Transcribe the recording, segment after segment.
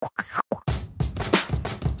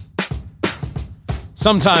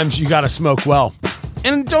Sometimes you got to smoke well.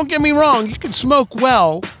 And don't get me wrong, you can smoke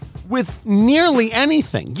well with nearly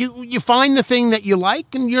anything. You find the thing that you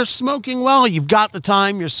like and you're smoking well. You've got the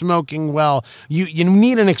time, you're smoking well. You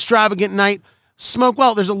need an extravagant night, smoke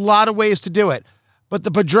well. There's a lot of ways to do it. But the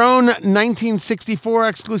Padrón 1964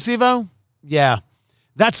 Exclusivo, yeah,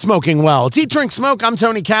 that's smoking well. It's Eat, Drink, Smoke. I'm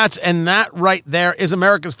Tony Katz, and that right there is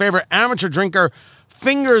America's favorite amateur drinker,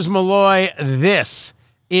 Fingers Malloy. This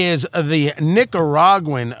is the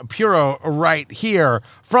Nicaraguan Puro right here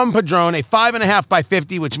from Padrón, a 5.5 by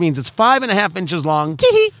 50, which means it's 5.5 inches long.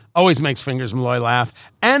 Always makes Fingers Malloy laugh.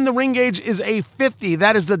 And the ring gauge is a 50.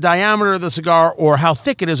 That is the diameter of the cigar, or how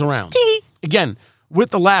thick it is around. Again,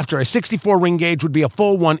 with the laughter, a 64 ring gauge would be a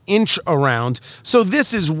full 1 inch around. So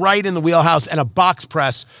this is right in the wheelhouse, and a box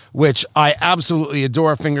press, which I absolutely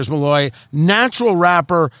adore. Fingers Malloy, natural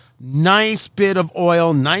wrapper, nice bit of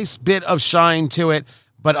oil, nice bit of shine to it,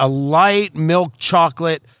 but a light milk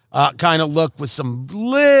chocolate kind of look with some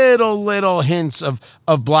little hints of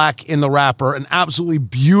black in the wrapper. An absolutely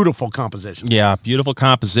beautiful composition. Yeah, beautiful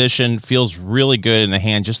composition. Feels really good in the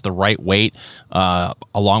hand, just the right weight,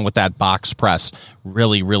 along with that box press.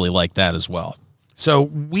 Really like that as well.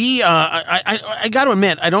 So I got to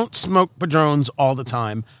admit, I don't smoke Padróns all the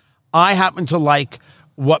time. I happen to like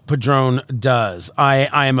what Padrón does.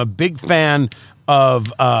 I am a big fan of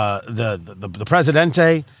the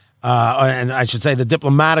Presidente, and I should say the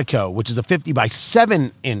Diplomatico, which is a 50 by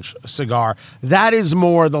 7 inch cigar. That is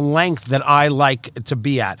more the length that I like to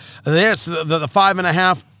be at. This, the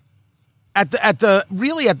 5.5,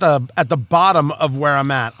 at the bottom of where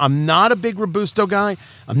I'm at. I'm not a big Robusto guy.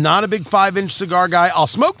 I'm not a big 5-inch cigar guy. I'll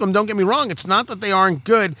smoke them, don't get me wrong. It's not that they aren't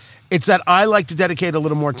good. It's that I like to dedicate a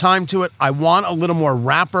little more time to it. I want a little more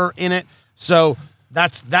wrapper in it. So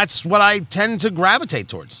that's what I tend to gravitate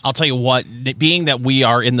towards. I'll tell you what, being that we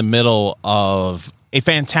are in the middle of a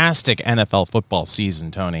fantastic NFL football season,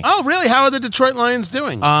 Tony. Oh, really? How are the Detroit Lions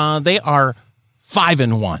doing? They are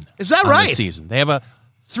 5-1. Is that right? This season. They have a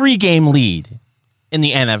 3-game lead in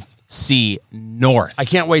the NFC North. I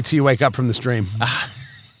can't wait till you wake up from this dream.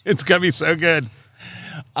 It's going to be so good.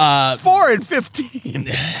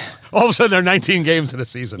 4-15. All of a sudden, there are 19 games in a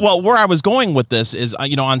season. Well, where I was going with this is,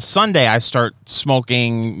 on Sunday, I start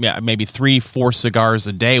smoking maybe 3-4 cigars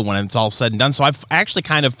a day when it's all said and done. So I've actually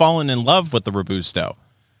kind of fallen in love with the Robusto.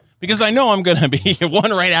 Because I know I'm going to be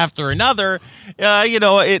one right after another.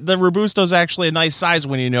 The Robusto is actually a nice size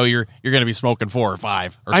when you're going to be smoking 4 or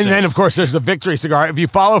 5 or 6. And then, of course, there's the Victory cigar. If you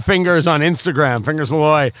follow Fingers on Instagram, Fingers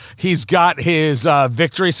Malloy, he's got his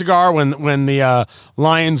Victory cigar when the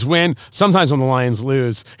Lions win. Sometimes when the Lions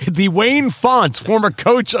lose. The Wayne Fonts, former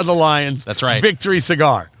coach of the Lions. That's right. Victory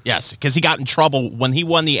cigar. Yes, because he got in trouble when he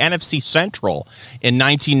won the NFC Central in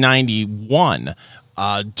 1991.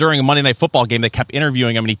 During a Monday Night Football game, they kept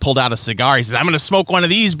interviewing him, and he pulled out a cigar. He said, "I'm going to smoke one of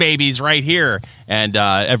these babies right here," and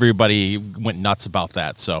everybody went nuts about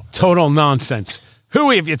that. So total nonsense. Who,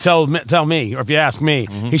 if you tell me, or if you ask me,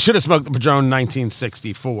 he should have smoked the Padrón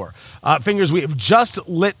 1964. Fingers, we have just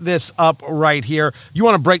lit this up right here. You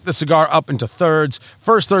want to break the cigar up into thirds.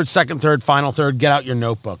 First third, second third, final third. Get out your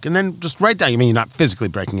notebook. And then just write down. You mean you're not physically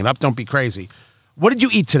breaking it up. Don't be crazy. What did you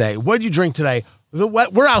eat today? What did you drink today?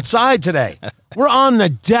 We're outside today. We're on the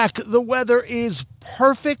deck. The weather is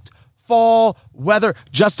perfect fall weather.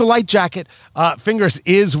 Just a light jacket. Fingers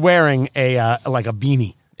is wearing a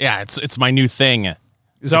beanie. Yeah, it's my new thing.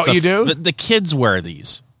 Is that what you do? The kids wear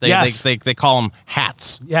these. Yes. They call them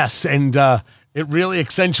hats. Yes, and it really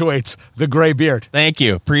accentuates the gray beard. Thank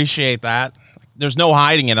you. Appreciate that. There's no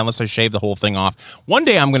hiding it unless I shave the whole thing off. One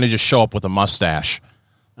day I'm going to just show up with a mustache.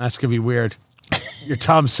 That's going to be weird. Your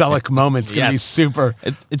Tom Selleck moment's going to be super.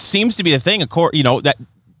 It seems to be the thing.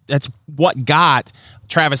 That's what got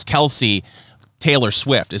Travis Kelce Taylor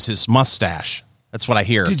Swift is his mustache. That's what I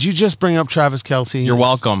hear. Did you just bring up Travis Kelce? You're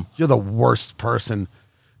welcome. You're the worst person.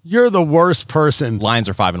 You're the worst person. Lions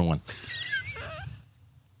are 5-1.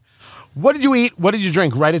 What did you eat? What did you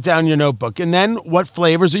drink? Write it down in your notebook. And then what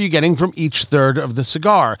flavors are you getting from each third of the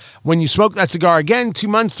cigar? When you smoke that cigar again, 2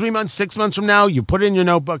 months, 3 months, 6 months from now, you put it in your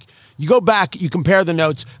notebook. You go back, you compare the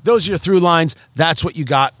notes. Those are your through lines. That's what you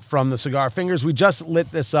got from the cigar. Fingers, we just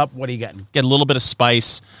lit this up. What are you getting? Get a little bit of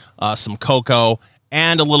spice, some cocoa,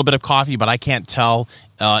 and a little bit of coffee, but I can't tell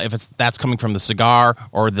if that's coming from the cigar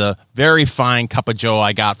or the very fine cup of joe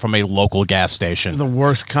I got from a local gas station. The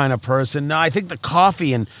worst kind of person. No, I think the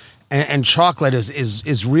coffee and chocolate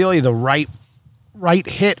is really the right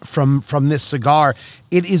hit from this cigar.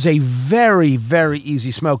 It is a very, very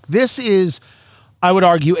easy smoke. This is, I would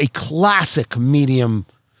argue, a classic medium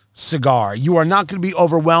cigar. You are not going to be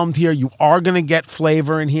overwhelmed here. You are going to get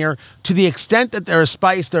flavor in here. To the extent that there is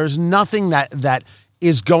spice, there's nothing that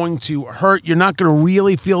is going to hurt. You're not going to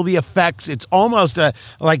really feel the effects. It's almost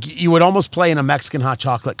like you would almost play in a Mexican hot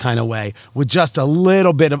chocolate kind of way with just a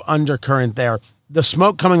little bit of undercurrent there. The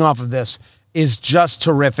smoke coming off of this is just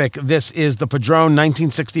terrific. This is the Padrón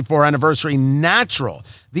 1964 Anniversary Natural,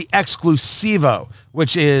 the Exclusivo,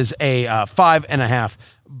 which is a 5.5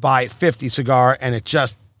 by 50 cigar, and it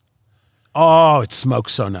just, it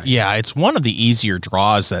smokes so nice. Yeah, it's one of the easier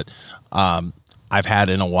draws that I've had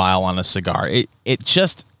in a while on a cigar. It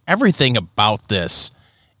just, everything about this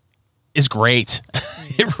is great.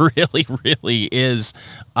 It really, really is.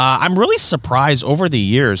 I'm really surprised over the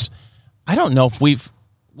years. I don't know if we've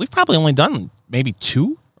probably only done maybe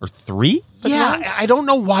 2 or 3. Yeah, I don't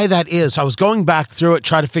know why that is. I was going back through it,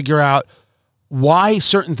 trying to figure out why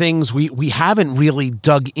certain things we haven't really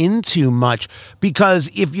dug into much, because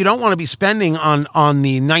if you don't want to be spending on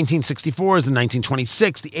the 1964s, the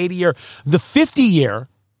 1926, the 80 year, the 50 year,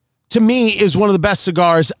 to me, is one of the best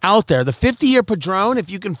cigars out there. The 50-year Padrón, if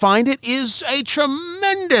you can find it, is a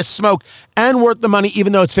tremendous smoke and worth the money,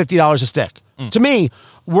 even though it's $50 a stick. To me,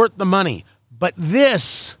 worth the money. But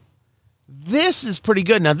this is pretty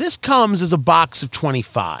good. Now, this comes as a box of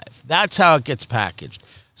 25. That's how it gets packaged.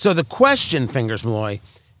 So the question, Fingers Malloy,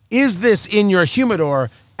 is this in your humidor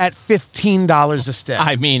at $15 a stick?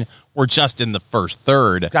 I mean, we're just in the first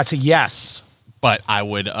third. That's a yes. But I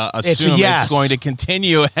would assume it's going to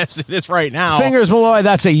continue as it is right now. Fingers Malloy,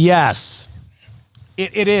 that's a yes.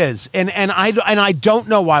 It is. And I don't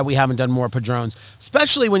know why we haven't done more Padrones,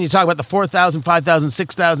 especially when you talk about the 4,000, 5,000,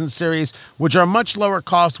 6,000 series, which are much lower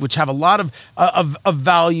cost, which have a lot of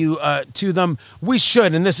value to them. We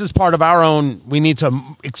should, and this is part of our own, we need to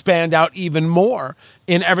expand out even more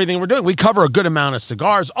in everything we're doing. We cover a good amount of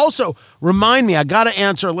cigars. Also, remind me, I got to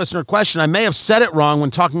answer a listener question. I may have said it wrong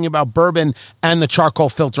when talking about bourbon and the charcoal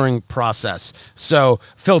filtering process. So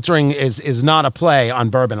filtering is not a play on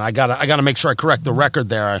bourbon. I gotta make sure I correct the record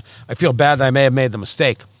there. I feel bad that I may have made the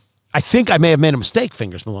mistake. I think I may have made a mistake,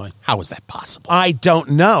 Fingers Malloy. How is that possible? I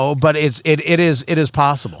don't know, but it is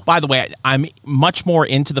possible. By the way, I'm much more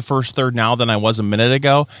into the first third now than I was a minute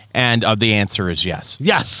ago, and the answer is yes.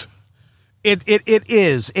 Yes. It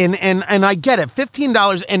is. And I get it.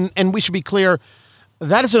 $15, and we should be clear,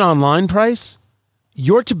 that is an online price.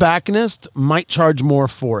 Your tobacconist might charge more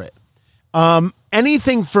for it.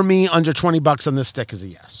 Anything for me under $20 on this stick is a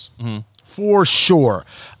yes. Mm-hmm. For sure.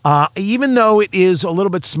 Even though it is a little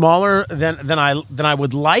bit smaller than I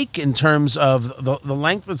would like in terms of the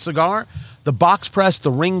length of the cigar, the box press, the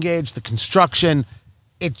ring gauge, the construction,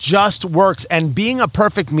 it just works. And being a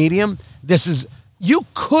perfect medium, you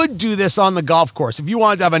could do this on the golf course if you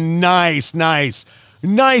wanted to have a nice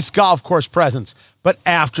golf course presence. But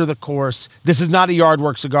after the course, this is not a yard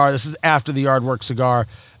work cigar. This is after the yard work cigar.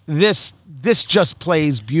 This just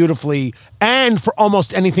plays beautifully, and for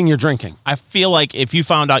almost anything you're drinking. I feel like if you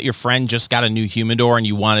found out your friend just got a new humidor and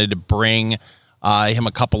you wanted to bring him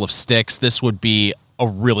a couple of sticks, this would be a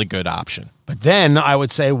really good option. But then I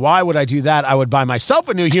would say, why would I do that? I would buy myself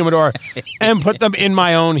a new humidor and put them in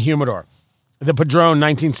my own humidor. The Padrón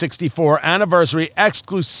 1964 Anniversary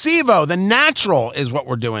Exclusivo, the natural, is what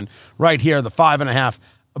we're doing right here. The 5.5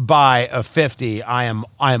 by 50. I am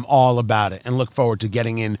all about it and look forward to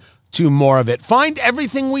getting into more of it. Find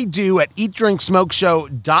everything we do at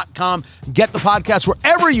eatdrinksmokeshow.com. Get the podcast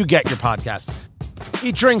wherever you get your podcasts.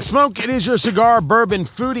 Eat, Drink, Smoke. It is your cigar, bourbon,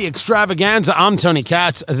 foodie extravaganza. I'm Tony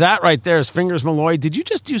Katz. That right there is Fingers Malloy. Did you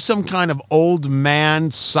just do some kind of old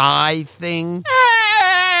man sigh thing?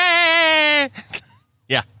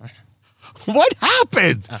 Yeah. What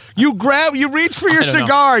happened? You reach for your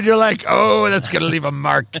cigar and you're like, oh, that's going to leave a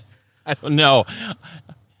mark. I don't know.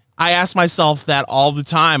 I ask myself that all the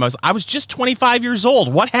time. I was just 25 years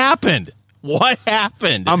old. What happened? What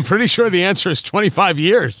happened? I'm pretty sure the answer is 25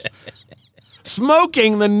 years.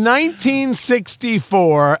 Smoking the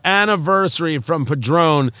 1964 anniversary from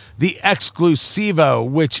Padrón, the Exclusivo,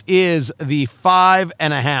 which is the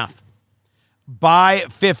 5.5 by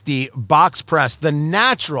 50 box press, the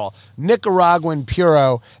natural Nicaraguan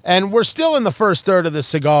Puro. And we're still in the first third of the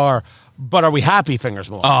cigar, but are we happy,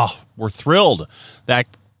 Fingers Malloy? Oh, we're thrilled. That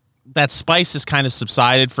spice has kind of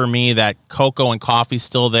subsided for me. That cocoa and coffee's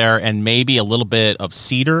still there, and maybe a little bit of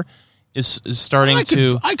cedar is starting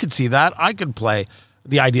to... I could see that. I could play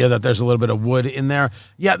the idea that there's a little bit of wood in there.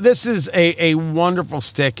 Yeah, this is a wonderful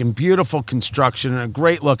stick and beautiful construction and a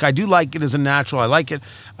great look. I do like it as a natural. I like it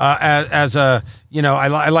as a,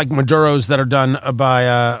 I like Maduros that are done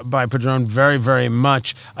by Padrón very, very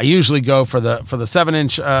much. I usually go for the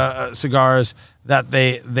 7-inch cigars that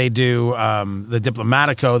they do, the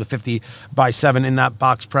Diplomatico, the 50 by 7 in that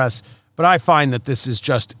box press. But I find that this is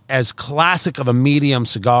just as classic of a medium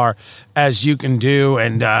cigar as you can do.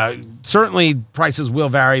 And certainly prices will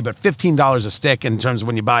vary, but $15 a stick in terms of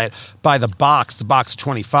when you buy it by the box of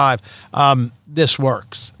 25. This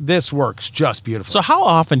works. This works just beautifully. So how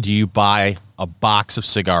often do you buy a box of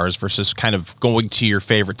cigars versus kind of going to your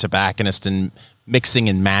favorite tobacconist and mixing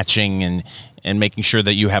and matching and making sure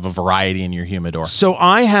that you have a variety in your humidor? So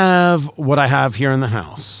I have what I have here in the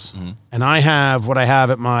house, and I have what I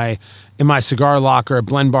have in my cigar locker at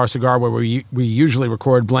Blend Bar Cigar, where we usually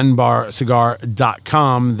record,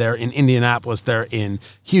 blendbarcigar.com. They're in Indianapolis, they're in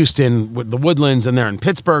Houston with the Woodlands, and they're in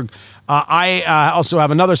Pittsburgh. I also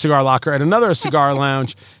have another cigar locker at another cigar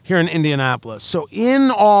lounge here in Indianapolis. So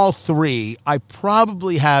in all three, I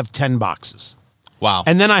probably have 10 boxes. Wow.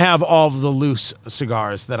 And then I have all of the loose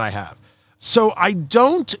cigars that I have. So I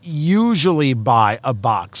don't usually buy a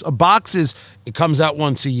box. A box it comes out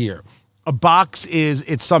once a year. A box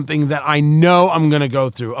it's something that I know I'm going to go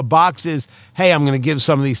through. A box is, hey, I'm going to give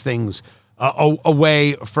some of these things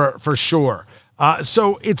away for sure.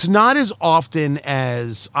 So it's not as often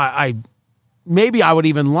as I maybe I would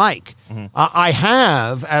even like. I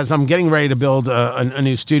have, as I'm getting ready to build a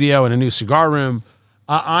new studio and a new cigar room,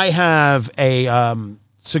 I have a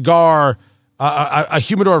cigar, a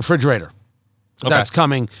humidor refrigerator that's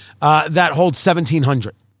coming that holds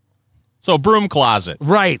 1,700. So a broom closet.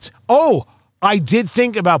 Right. Oh, I did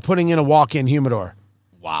think about putting in a walk-in humidor.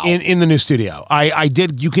 Wow. In the new studio. I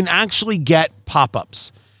did. You can actually get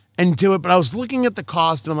pop-ups and do it, but I was looking at the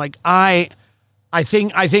cost and I'm like, I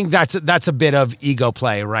think that's a bit of ego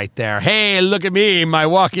play right there. Hey, look at me, my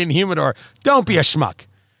walk-in humidor. Don't be a schmuck.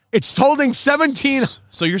 It's holding 17.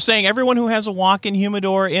 So you're saying everyone who has a walk-in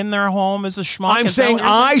humidor in their home is a schmuck? I'm saying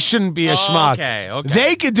I shouldn't be a schmuck. Okay.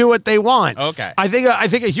 They could do what they want. Okay. I think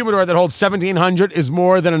a humidor that holds 1,700 is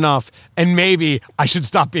more than enough, and maybe I should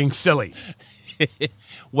stop being silly.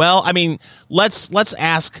 Well, I mean, let's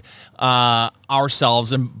ask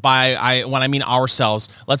ourselves, and when I mean ourselves,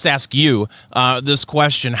 let's ask you this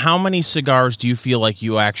question: how many cigars do you feel like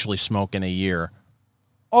you actually smoke in a year?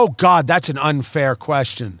 Oh God, that's an unfair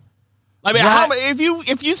question. I mean,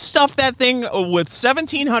 if you stuff that thing with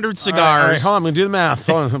 1,700 cigars, all right, hold on, I'm gonna do the math.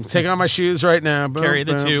 Hold on, I'm taking off my shoes right now. Boom, carry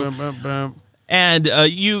the boom, two, boom, boom, boom. And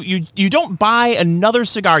you don't buy another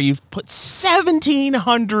cigar. You've put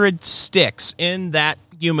 1,700 sticks in that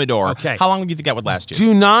humidor. Okay, how long do you think that would last you?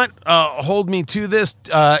 Do not hold me to this.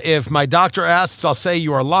 If my doctor asks, I'll say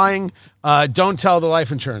you are lying. Don't tell the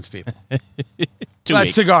life insurance people. 2 That's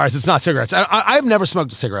weeks. cigars. It's not cigarettes. I've never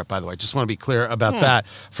smoked a cigarette, by the way. Just want to be clear about that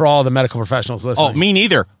for all the medical professionals listening. Oh, me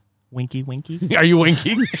neither. Winky, winky. Are you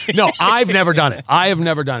winking? No, I've never done it. I have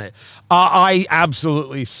never done it. I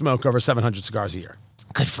absolutely smoke over 700 cigars a year.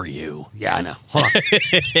 Good for you. Yeah, I know. Hold on.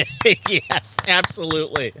 Yes,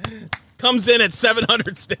 absolutely. Comes in at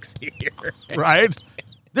 700 sticks a year. Right?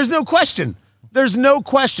 There's no question. There's no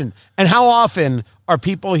question. And how often are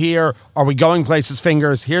people here? Are we going places?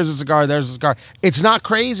 Fingers. Here's a cigar. There's a cigar. It's not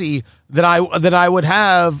crazy that I would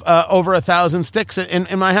have over 1,000 sticks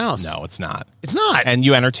in my house. No, it's not. It's not. And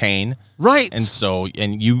you entertain, right? And so,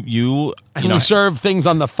 and you we serve things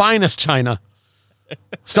on the finest china.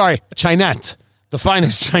 Sorry, chinette. The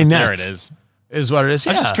finest chinette. There it is what it is.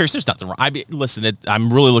 Yeah. I'm just curious. There's nothing wrong. Listen,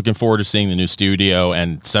 I'm really looking forward to seeing the new studio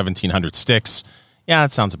and 1,700 sticks. Yeah,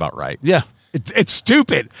 that sounds about right. Yeah. It's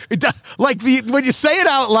stupid. When you say it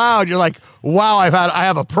out loud, you're like, "Wow, I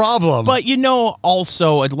have a problem." But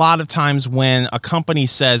also a lot of times when a company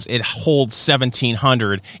says it holds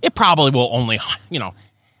 1,700, it probably will only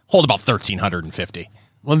hold about 1,350.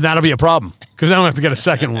 Well, that'll be a problem because I'm gonna have to get a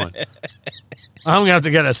second one. I'm gonna have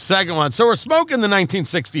to get a second one. So we're smoking the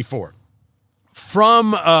 1964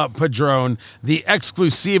 from Padrón, the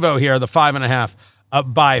Exclusivo here, the 5.5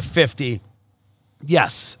 by 50.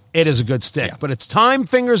 Yes, it is a good stick, but it's time,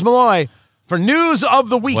 Fingers Malloy, for news of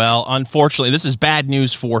the week. Well, unfortunately, this is bad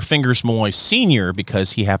news for Fingers Malloy Sr.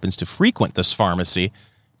 because he happens to frequent this pharmacy.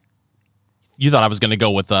 You thought I was going to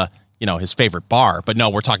go with his favorite bar, but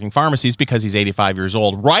no, we're talking pharmacies because he's 85 years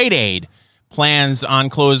old. Rite Aid plans on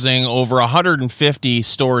closing over 150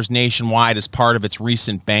 stores nationwide as part of its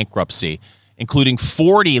recent bankruptcy, including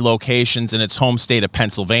 40 locations in its home state of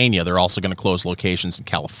Pennsylvania. They're also going to close locations in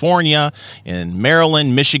California, in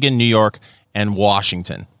Maryland, Michigan, New York, and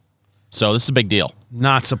Washington. So this is a big deal.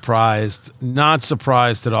 Not surprised. Not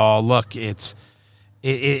surprised at all. Look, you've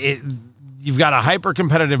got a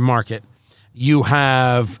hyper-competitive market. You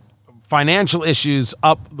have financial issues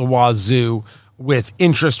up the wazoo with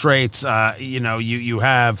interest rates. You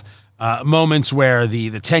have moments where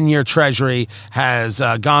the 10-year Treasury has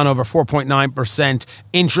gone over 4.9%.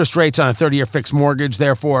 Interest rates on a 30-year fixed mortgage,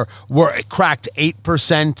 therefore, were cracked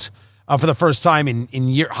 8% for the first time in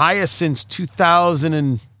year highest since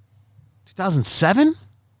 2007.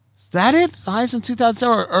 Is that it? Highest in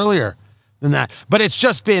 2007 or earlier than that? But it's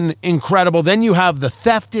just been incredible. Then you have the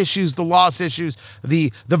theft issues, the loss issues,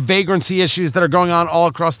 the vagrancy issues that are going on all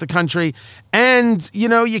across the country, and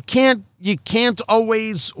you can't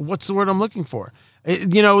always. What's the word I'm looking for?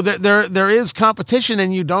 There is competition,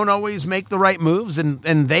 and you don't always make the right moves, and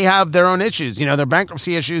they have their own issues. Their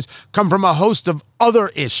bankruptcy issues come from a host of other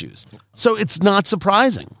issues. So it's not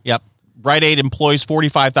surprising. Yep. Rite Aid employs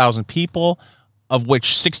 45,000 people, of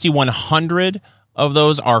which 6,100 of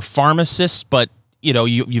those are pharmacists, but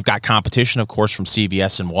you've got competition, of course, from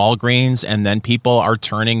CVS and Walgreens, and then people are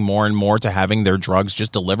turning more and more to having their drugs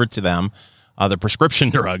just delivered to them. The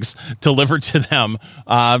prescription drugs delivered to them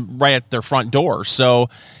right at their front door. So,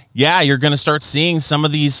 yeah, you're going to start seeing some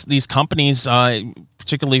of these companies,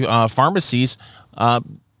 particularly pharmacies.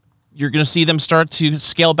 You're going to see them start to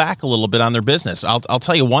scale back a little bit on their business. I'll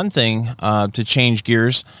tell you one thing to change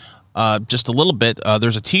gears just a little bit.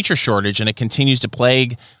 There's a teacher shortage, and it continues to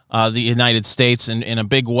plague the United States in a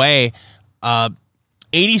big way.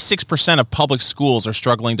 86% of public schools are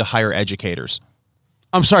struggling to hire educators.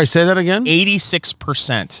 I'm sorry, say that again?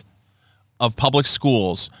 86% of public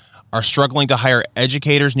schools are struggling to hire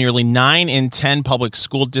educators. Nearly 9 in 10 public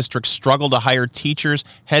school districts struggle to hire teachers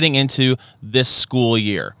heading into this school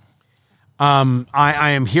year.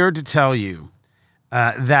 I am here to tell you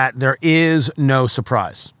that there is no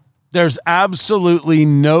surprise. There's absolutely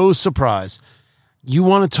no surprise. You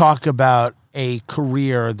want to talk about a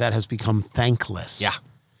career that has become thankless. Yeah.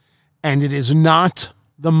 And it is not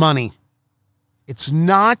the money. It's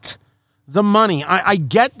not the money. I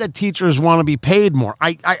get that teachers want to be paid more.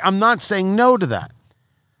 I'm not saying no to that.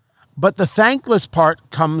 But the thankless part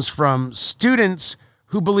comes from students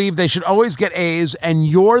who believe they should always get A's, and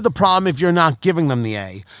you're the problem if you're not giving them the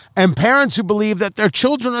A. And parents who believe that their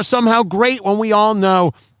children are somehow great when we all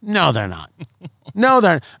know, no, they're not. No,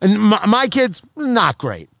 they're not. And my kids, not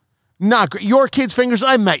great. Not great. Your kids' fingers,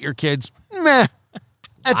 I met your kids. Meh.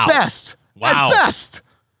 At best. Wow. At best.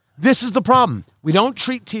 This is the problem. We don't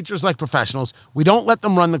treat teachers like professionals. We don't let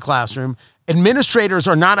them run the classroom. Administrators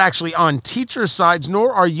are not actually on teachers' sides,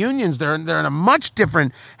 nor are unions. They're in a much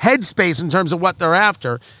different headspace in terms of what they're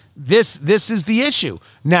after. This is the issue.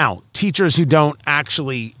 Now, teachers who don't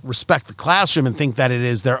actually respect the classroom and think that it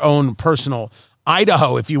is their own personal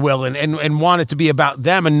Idaho, if you will, and want it to be about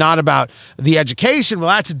them and not about the education, well,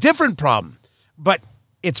 that's a different problem. But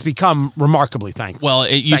it's become remarkably thankless. Well,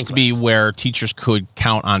 it used to be where teachers could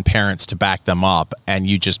count on parents to back them up, and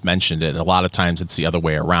you just mentioned it. A lot of times it's the other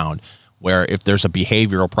way around, where if there's a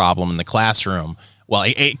behavioral problem in the classroom, well,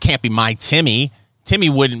 it can't be my Timmy.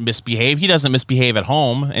 Timmy wouldn't misbehave. He doesn't misbehave at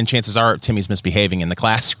home, and chances are Timmy's misbehaving in the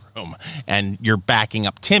classroom. And you're backing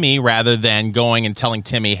up Timmy rather than going and telling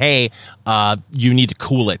Timmy, hey, you need to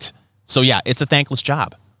cool it. So, yeah, it's a thankless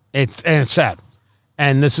job. It's sad.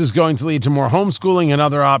 And this is going to lead to more homeschooling and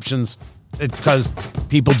other options because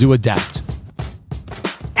people do adapt.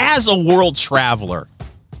 As a world traveler,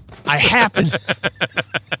 I happened...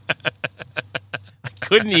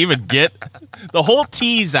 I couldn't even get the whole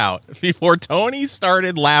tease out before Tony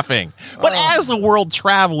started laughing. But as a world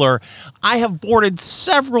traveler, I have boarded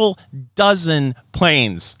several dozen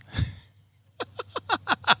planes.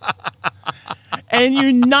 And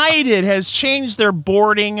United has changed their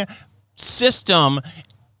boarding system.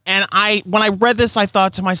 And when I read this, I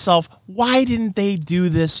thought to myself, why didn't they do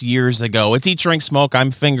this years ago? It's Eat, Drink, Smoke.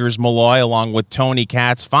 I'm Fingers Malloy along with Tony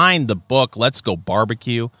Katz. Find the book. Let's go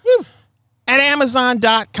barbecue. Woo. At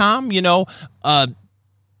Amazon.com,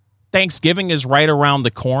 Thanksgiving is right around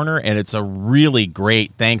the corner, and it's a really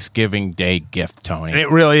great Thanksgiving Day gift, Tony. It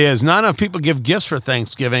really is. Not enough people give gifts for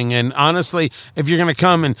Thanksgiving, and honestly, if you're going to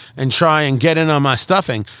come and try and get in on my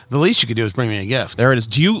stuffing, the least you could do is bring me a gift. There it is.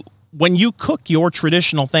 When you cook your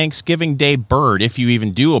traditional Thanksgiving Day bird, if you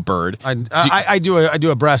even do a bird, I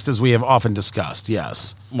do a breast, as we have often discussed.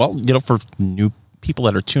 Yes. Well, for new people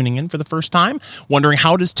that are tuning in for the first time, wondering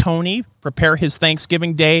how does Tony prepare his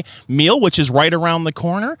Thanksgiving Day meal, which is right around the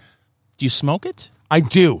corner? Do you smoke it? I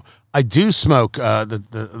do. I do smoke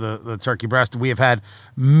the turkey breast. We have had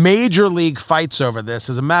major league fights over this.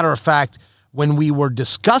 As a matter of fact, when we were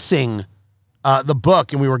discussing the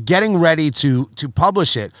book, and we were getting ready to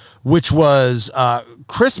publish it, which was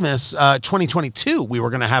Christmas 2022. We were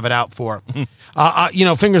going to have it out for.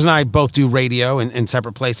 Fingers and I both do radio in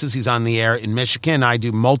separate places. He's on the air in Michigan. I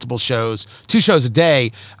do multiple shows, 2 shows a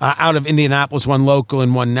day out of Indianapolis, 1 local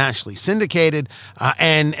and 1 nationally syndicated.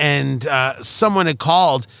 And someone had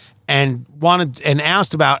called and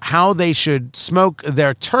asked about how they should smoke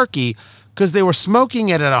their turkey, because they were smoking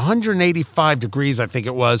it at 185 degrees, I think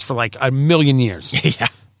it was, for like a million years. Yeah.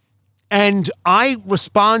 And I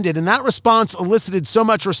responded, and that response elicited so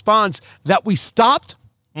much response that we stopped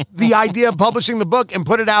the idea of publishing the book and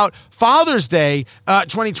put it out Father's Day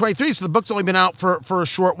 2023. So the book's only been out for a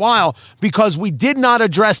short while, because we did not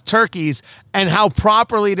address turkeys and how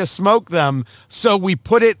properly to smoke them. So we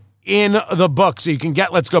put it in the book, so you can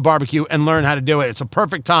get Let's Go Barbecue and learn how to do it. It's a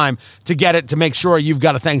perfect time to get it, to make sure you've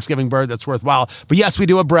got a Thanksgiving bird that's worthwhile. But yes, we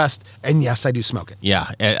do a breast, and yes, I do smoke it. Yeah,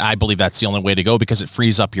 I believe that's the only way to go, because it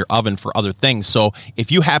frees up your oven for other things. So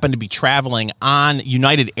if you happen to be traveling on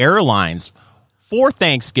United Airlines for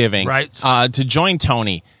Thanksgiving, right, to join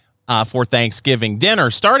Tony for Thanksgiving dinner,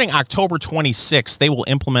 starting October 26th, they will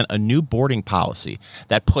implement a new boarding policy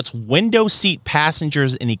that puts window seat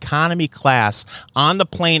passengers in economy class on the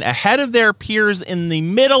plane ahead of their peers in the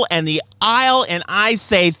middle and the aisle. And I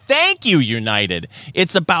say, thank you, United.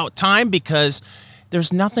 It's about time, because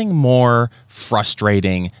there's nothing more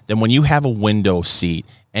frustrating than when you have a window seat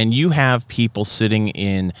and you have people sitting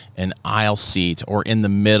in an aisle seat or in the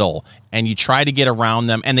middle, and you try to get around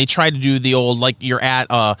them, and they try to do the old, like you're at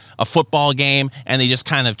a football game, and they just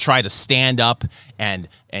kind of try to stand up and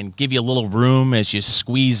give you a little room as you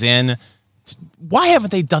squeeze in. Why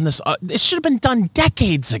haven't they done this? It should have been done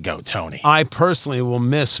decades ago, Tony. I personally will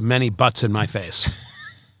miss many butts in my face.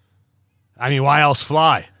 I mean, why else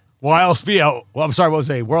fly? Why else be a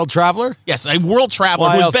world traveler? Yes, a world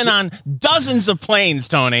traveler who's been on dozens of planes,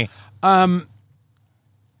 Tony.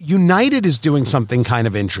 United is doing something kind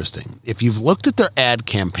of interesting. If you've looked at their ad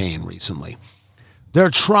campaign recently,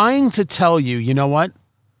 they're trying to tell you, you know what?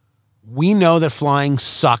 We know that flying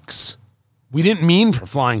sucks. We didn't mean for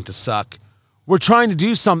flying to suck. We're trying to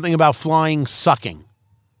do something about flying sucking.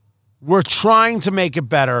 We're trying to make it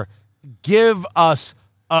better. Give us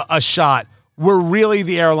a shot. We're really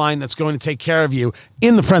the airline that's going to take care of you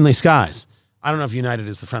in the friendly skies. I don't know if United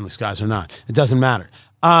is the friendly skies or not. It doesn't matter.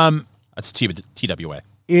 That's TWA.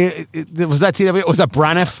 Was that TWA? Was that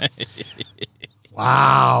Braniff?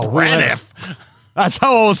 Wow. Braniff. That's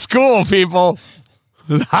how old school, people.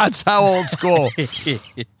 That's how old school.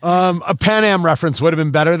 A Pan Am reference would have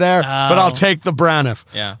been better there, but I'll take the Braniff.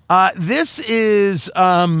 Yeah. This is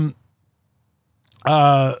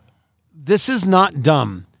not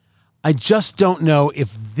dumb. I just don't know if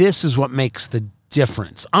this is what makes the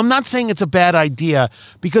difference. I'm not saying it's a bad idea,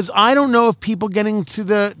 because I don't know if people getting to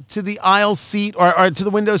the aisle seat or to the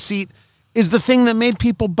window seat is the thing that made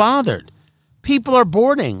people bothered. People are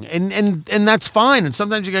boarding, and that's fine. And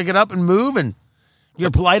sometimes you gotta get up and move, and you're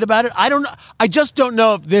polite about it. I don't know. I just don't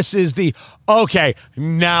know if this is the okay.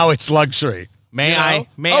 Now it's luxury. May I?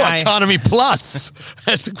 Economy plus.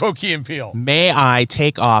 That's the quote Key and Peele. May I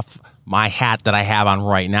take off my hat that I have on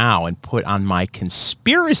right now and put on my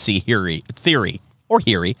conspiracy theory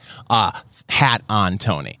hat on,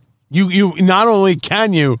 Tony? You not only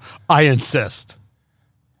can you, I insist.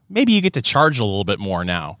 Maybe you get to charge a little bit more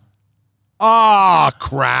now. Oh,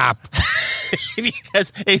 crap.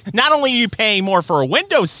 Because not only are you paying more for a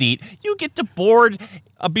window seat, you get to board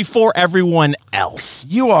before everyone else.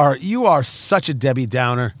 You are such a Debbie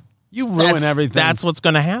Downer. You ruin everything. That's what's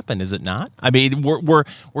going to happen, is it not? I mean, we're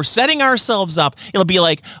setting ourselves up. It'll be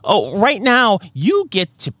like, oh, right now you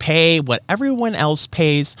get to pay what everyone else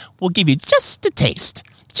pays. We'll give you just a taste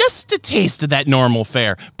of that normal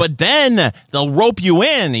fare. But then they'll rope you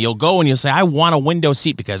in. You'll go and you'll say, I want a window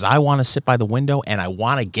seat because I want to sit by the window and I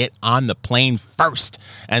want to get on the plane first.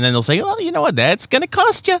 And then they'll say, well, you know what? That's going to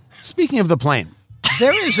cost you. Speaking of the plane,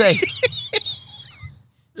 there is a...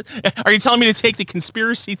 Are you telling me to take the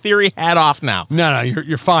conspiracy theory hat off now? No,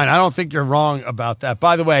 you're fine. I don't think you're wrong about that.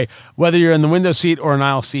 By the way, whether you're in the window seat or an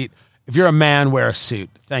aisle seat, if you're a man, wear a suit.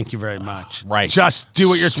 Thank you very much. Right. Just do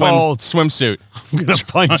what you're told. Swimsuit. I'm going to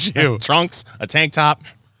punch you. Trunks, a tank top.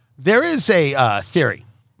 There is a theory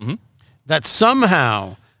that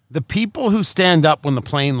somehow the people who stand up when the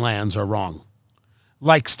plane lands are wrong.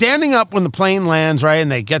 Like standing up when the plane lands, right?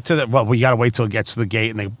 And they get to we got to wait till it gets to the gate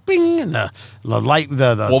and they bing and the light,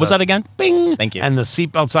 what was that again? Bing. Thank you. And the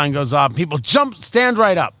seatbelt sign goes off. People stand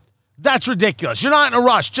right up. That's ridiculous. You're not in a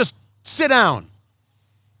rush. Just sit down.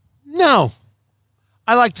 No,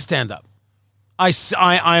 I like to stand up.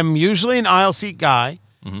 I'm usually an aisle seat guy.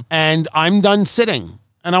 and I'm done sitting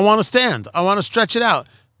and I want to stand. I want to stretch it out.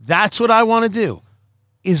 That's what I want to do.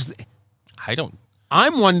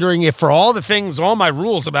 I'm wondering if for all the things, all my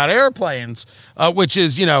rules about airplanes, which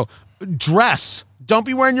is, dress. Don't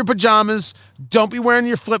be wearing your pajamas. Don't be wearing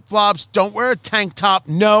your flip-flops. Don't wear a tank top.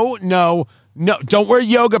 No. Don't wear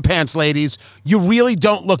yoga pants, ladies. You really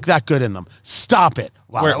don't look that good in them. Stop it.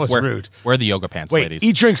 Wow, that was rude. Wear the yoga pants, ladies.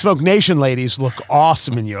 Eat, Drink, Smoke Nation ladies look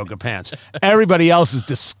awesome in yoga pants. Everybody else is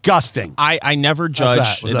disgusting. I never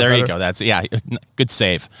judge. Was that there better? you go. That's good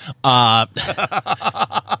save. I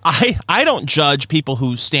don't judge people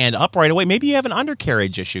who stand up right away. Maybe you have an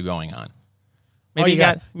undercarriage issue going on. Maybe you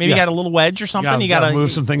got a little wedge or something. You got to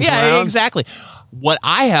move some things around. Yeah, exactly. What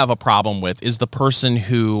I have a problem with is the person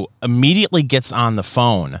who immediately gets on the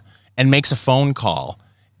phone and makes a phone call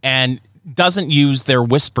and doesn't use their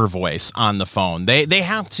whisper voice on the phone. They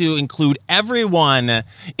have to include everyone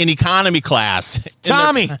in economy class.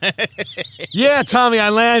 Tommy. Yeah, Tommy, I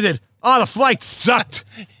landed. Oh, the flight sucked.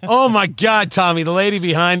 Oh, my God, Tommy. The lady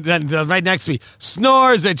behind, right next to me,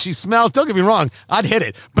 snores and she smells. Don't get me wrong. I'd hit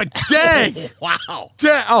it. But dang. Wow.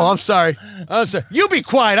 Dang. Oh, I'm sorry. You be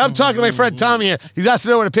quiet. I'm talking to my friend Tommy here. He's asked to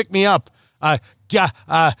know where to pick me up.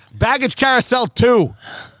 Baggage carousel 2.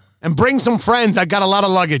 And bring some friends. I got a lot of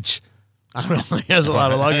luggage. I don't know. He has a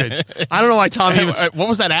lot of luggage. I don't know why Tommy was... What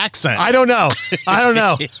was that accent? I don't know.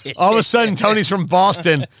 All of a sudden, Tony's from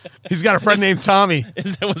Boston. He's got a friend named Tommy.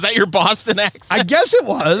 Was that your Boston accent? I guess it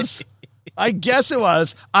was.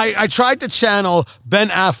 I tried to channel Ben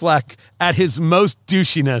Affleck at his most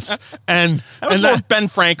douchiness. And that was more Ben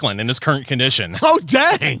Franklin in his current condition. Oh,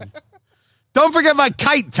 dang. Don't forget my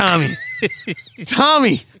kite, Tommy.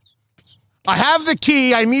 Tommy. I have the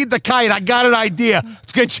key. I need the kite. I got an idea.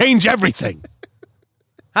 It's going to change everything.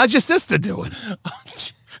 How's your sister doing?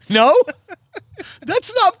 No?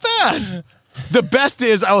 That's not bad. The best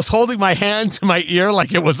is I was holding my hand to my ear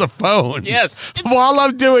like it was a phone. Yes. While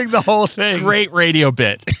I'm doing the whole thing. Great radio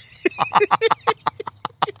bit.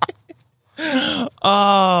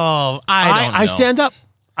 I stand up.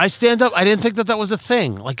 I stand up. I didn't think that was a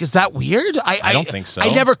thing. Like, is that weird? I don't think so. I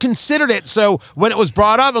never considered it. So when it was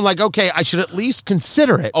brought up, I'm like, okay, I should at least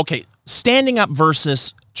consider it. Okay, standing up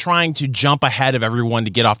versus trying to jump ahead of everyone to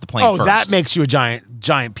get off the plane first. That makes you a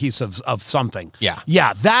giant piece of something. Yeah.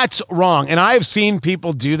 Yeah, that's wrong. And I've seen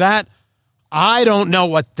people do that. I don't know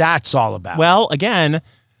what that's all about. Well, again,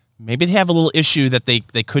 maybe they have a little issue that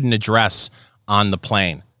they couldn't address on the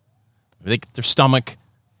plane. Their stomach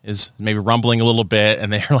is maybe rumbling a little bit,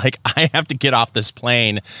 and they're like, I have to get off this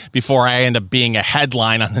plane before I end up being a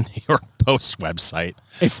headline on the New York Post website.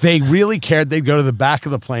 If they really cared, they'd go to the back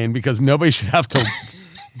of the plane because nobody should have to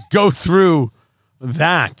go through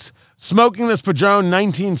that. Smoking this Padrón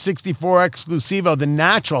 1964 Exclusivo, the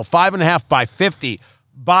natural 5.5 by 50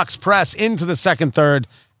 box press into the second third,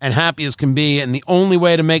 and happy as can be. And the only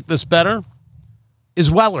way to make this better is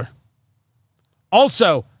Weller.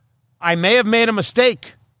 Also, I may have made a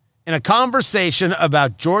mistake in a conversation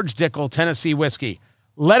about George Dickel Tennessee whiskey.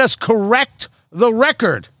 Let us correct the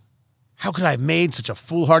record. How could I have made such a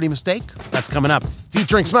foolhardy mistake? That's coming up. It's Eat,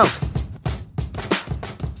 Drink, Smoke.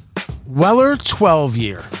 Weller 12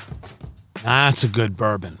 year. That's a good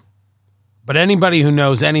bourbon. But anybody who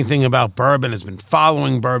knows anything about bourbon has been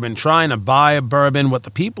following bourbon, trying to buy a bourbon. What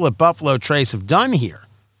the people at Buffalo Trace have done here,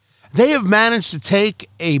 they have managed to take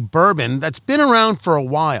a bourbon that's been around for a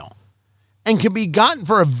while and can be gotten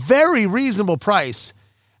for a very reasonable price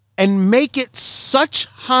and make it such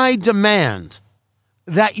high demand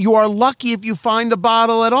that you are lucky if you find a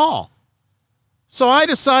bottle at all. So I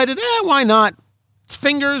decided, why not? It's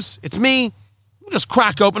Fingers, it's me. We'll just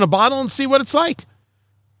crack open a bottle and see what it's like.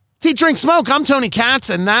 It's Eat, Drink, Smoke. I'm Tony Katz,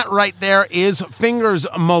 and that right there is Fingers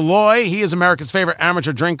Malloy. He is America's favorite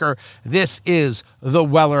amateur drinker. This is the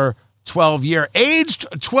Weller 12 year. Aged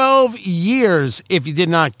 12 years, if you did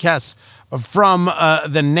not guess, from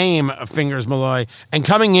the name Fingers Malloy, and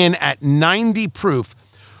coming in at 90 proof.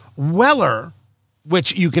 Weller,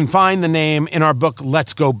 which you can find the name in our book,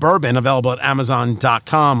 Let's Go Bourbon, available at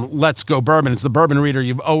Amazon.com. Let's Go Bourbon. It's the bourbon reader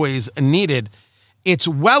you've always needed. It's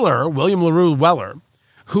Weller, William LaRue Weller,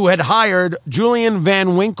 who had hired Julian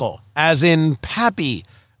Van Winkle, as in Pappy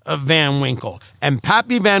Van Winkle. And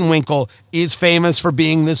Pappy Van Winkle is famous for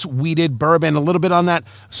being this wheated bourbon, a little bit on that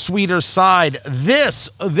sweeter side. This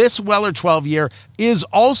Weller 12 year is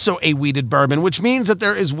also a wheated bourbon, which means that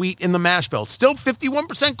there is wheat in the mash bill. It's still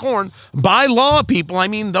 51% corn by law, people. I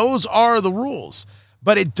mean, those are the rules.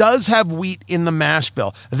 But it does have wheat in the mash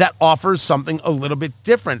bill that offers something a little bit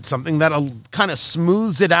different, something that kind of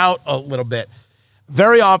smooths it out a little bit.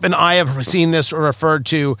 Very often I have seen this referred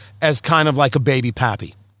to as kind of like a baby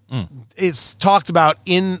pappy. It's talked about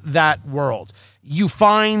in that world. You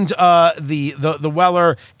find the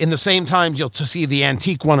Weller in the same time you'll see the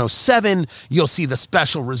Antique 107. You'll see the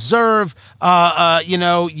Special Reserve.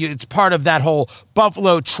 It's part of that whole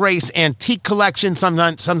Buffalo Trace Antique Collection.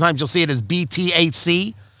 Sometimes you'll see it as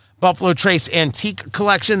BTAC, Buffalo Trace Antique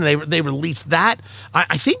Collection. They release that.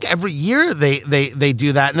 I think every year they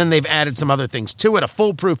do that, and then they've added some other things to it, a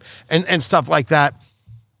foolproof and stuff like that.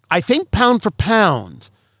 I think pound for pound,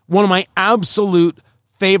 one of my absolute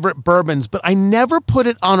favorite bourbons, but I never put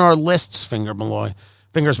it on our lists, Fingers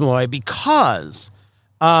Malloy, because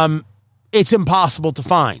it's impossible to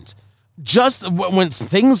find. Just when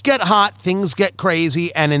things get hot, things get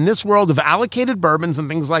crazy, and in this world of allocated bourbons and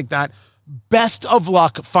things like that, best of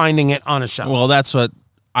luck finding it on a shelf. Well, that's what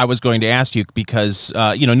I was going to ask you, because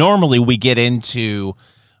normally we get into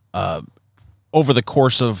over the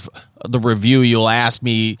course of the review, you'll ask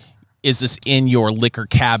me, is this in your liquor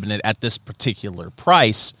cabinet at this particular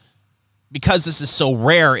price? Because this is so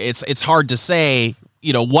rare, it's hard to say,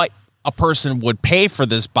 what a person would pay for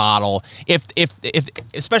this bottle if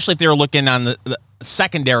especially if they're looking on the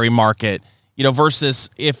secondary market, versus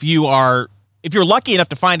if you're lucky enough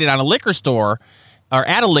to find it on a liquor store or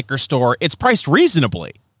at a liquor store, it's priced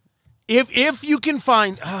reasonably. If you can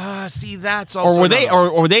find, that's also,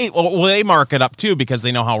 or will they mark it up too because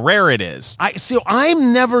they know how rare it is.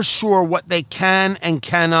 I'm never sure what they can and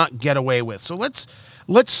cannot get away with. So let's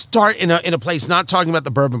start in a place not talking about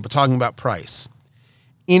the bourbon but talking about price.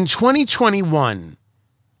 In 2021,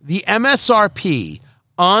 the MSRP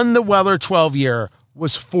on the Weller 12-year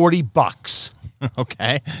was $40.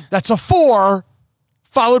 Okay, that's a 4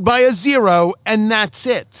 followed by a 0, and that's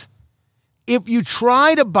it. If you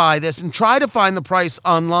try to buy this and try to find the price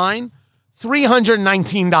online,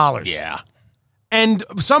 $319. Yeah. And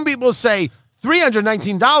some people say,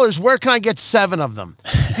 $319, where can I get 7 of them?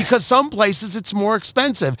 Because some places it's more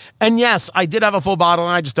expensive. And yes, I did have a full bottle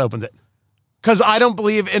and I just opened it. Because I don't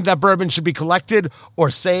believe that bourbon should be collected or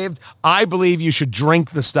saved. I believe you should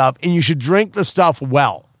drink the stuff, and you should drink the stuff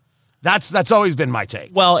well. That's always been my take.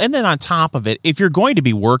 Well, and then on top of it, if you're going to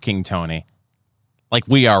be working, Tony, like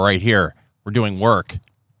we are right here, we're doing work.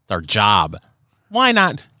 It's our job. Why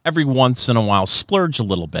not every once in a while splurge a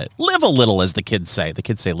little bit? Live a little, as the kids say. The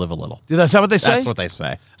kids say live a little. Is that what they say? That's what they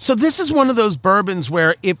say. So this is one of those bourbons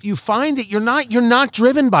where if you find it, you're not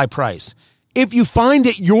driven by price. If you find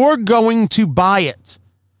it, you're going to buy it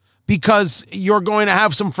because you're going to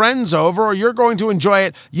have some friends over, or you're going to enjoy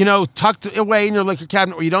it, tucked away in your liquor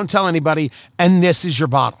cabinet where you don't tell anybody, and this is your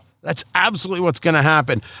bottle. That's absolutely what's going to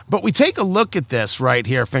happen. But we take a look at this right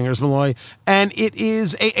here, Fingers Malloy, and it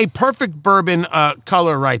is a perfect bourbon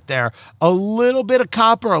color right there. A little bit of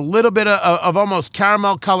copper, a little bit of almost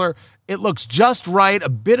caramel color. It looks just right, a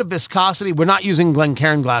bit of viscosity. We're not using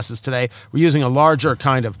Glencairn glasses today. We're using a larger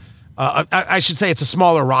kind of, I should say it's a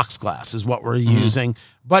smaller rocks glass is what we're using.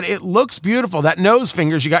 But it looks beautiful. That nose,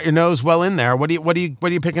 Fingers, you got your nose well in there. What are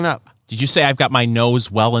you picking up? Did you say I've got my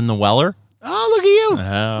nose well in the Weller? Oh, look at you.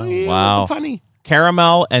 Oh, wow. Funny.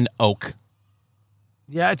 Caramel and oak.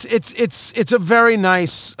 Yeah, it's a very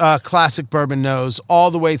nice classic bourbon nose all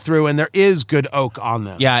the way through, and there is good oak on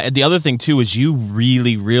them. Yeah, and the other thing too is you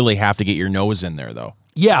really, really have to get your nose in there, though.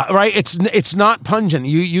 Yeah, right. It's not pungent.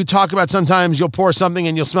 You talk about sometimes you'll pour something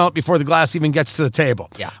and you'll smell it before the glass even gets to the table.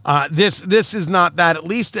 Yeah. This is not that. At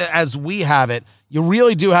least as we have it, you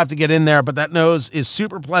really do have to get in there. But that nose is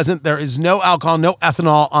super pleasant. There is no alcohol, no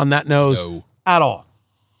ethanol on that nose at all.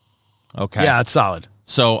 Okay. Yeah, it's solid.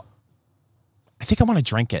 So I think I want to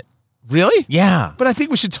drink it. Really? Yeah. But I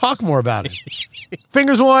think we should talk more about it.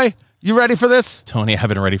 Fingers Malloy, you ready for this? Tony, I've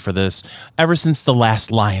been ready for this ever since the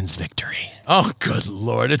last Lions victory. Oh, good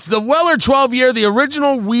Lord. It's the Weller 12-year, the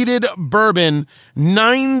original wheated bourbon,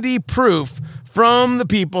 90 proof from the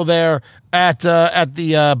people there at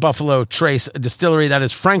the Buffalo Trace Distillery. That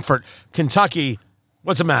is Frankfort, Kentucky.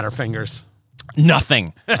 What's the matter, Fingers?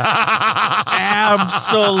 Nothing.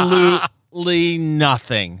 Absolutely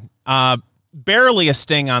nothing. Barely a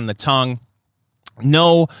sting on the tongue.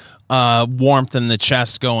 No warmth in the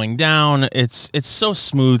chest going down. It's so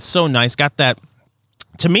smooth, so nice. Got that.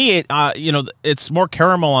 To me, it's more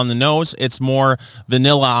caramel on the nose. It's more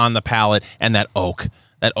vanilla on the palate, and that oak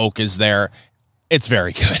is there. It's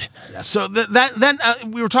very good. Yeah, so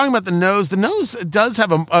we were talking about the nose. The nose does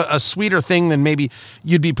have a sweeter thing than maybe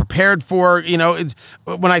you'd be prepared for.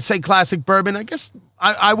 When I say classic bourbon, I guess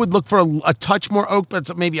I would look for a touch more oak, but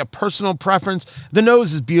it's maybe a personal preference. The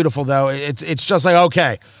nose is beautiful, though. It's just like,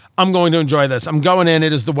 okay, I'm going to enjoy this. I'm going in.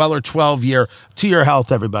 It is the Weller 12 year. To your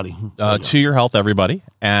health, everybody. To your health, everybody.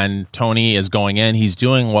 And Tony is going in. He's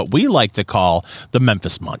doing what we like to call the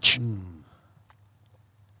Memphis Munch.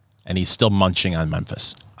 And he's still munching on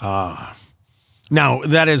Memphis. Now,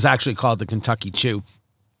 that is actually called the Kentucky Chew.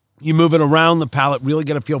 You move it around the palate, really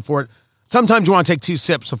get a feel for it. Sometimes you want to take 2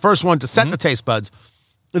 sips. The first one to set the taste buds.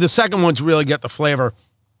 The second one to really get the flavor.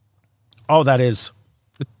 Oh, that is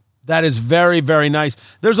very, very nice.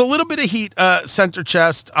 There's a little bit of heat, center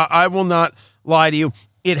chest. I will not lie to you.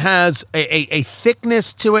 It has a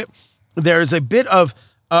thickness to it. There's a bit of,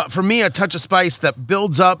 for me, a touch of spice that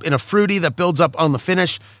builds up in a fruity, that builds up on the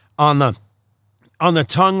finish, on the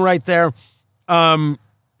tongue right there.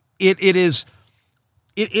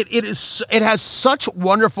 It has such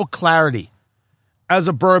wonderful clarity as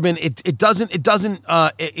a bourbon. It doesn't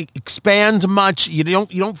expand much. You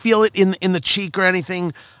don't feel it in the cheek or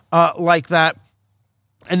anything like that.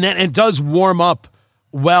 And then it does warm up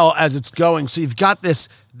well as it's going. So you've got this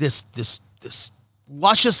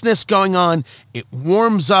lusciousness going on. It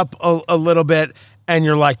warms up a little bit. And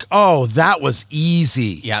you're like, oh, that was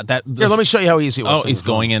easy. Yeah. Here, let me show you how easy it was. Oh, he's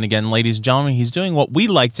going in again, ladies and gentlemen. He's doing what we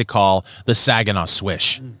like to call the Saginaw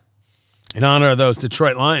Swish. In honor of those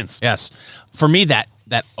Detroit Lions. Yes. For me, that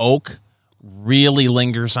oak really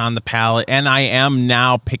lingers on the palate. And I am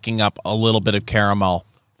now picking up a little bit of caramel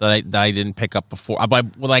that I didn't pick up before.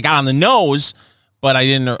 I got on the nose, but I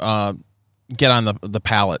didn't get on the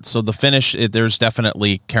palate. So the finish, there's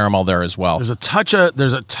definitely caramel there as well. There's a touch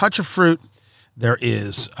of fruit. There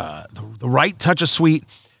is the right touch of sweet.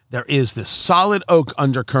 There is this solid oak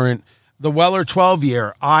undercurrent. The Weller 12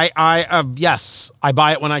 year. Yes, I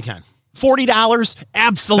buy it when I can. $40?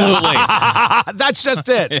 Absolutely. That's just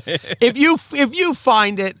it. If you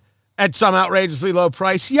find it at some outrageously low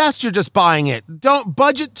price, yes, you're just buying it. Don't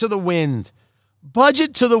budget to the wind.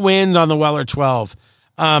 Budget to the wind on the Weller 12.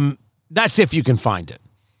 That's if you can find it.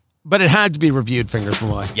 But it had to be reviewed, Fingers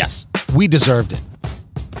Malloy. Yes. We deserved it.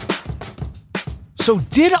 So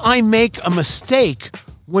did I make a mistake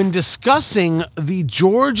when discussing the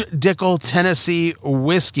George Dickel Tennessee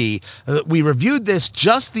whiskey? We reviewed this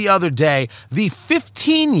just the other day, the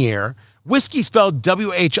 15-year whiskey spelled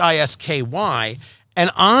W-H-I-S-K-Y,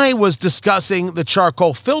 and I was discussing the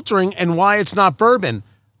charcoal filtering and why it's not bourbon.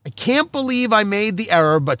 I can't believe I made the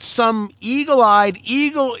error, but some eagle-eyed,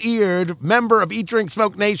 eagle-eared member of Eat, Drink,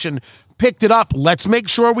 Smoke Nation picked it up. Let's make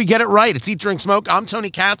sure we get it right. It's Eat, Drink, Smoke. I'm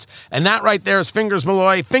Tony Katz, and that right there is Fingers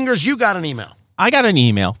Malloy. Fingers, you got an email. I got an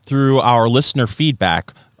email through our listener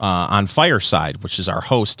feedback on Fireside, which is our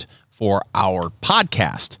host for our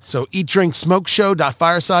podcast. So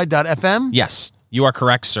eatdrinksmokeshow.fireside.fm? Yes, you are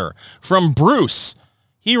correct, sir. From Bruce.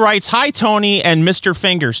 He writes, "Hi, Tony and Mr.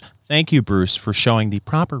 Fingers. Thank you, Bruce, for showing the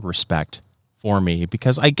proper respect for me,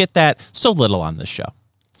 because I get that so little on this show.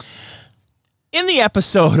 In the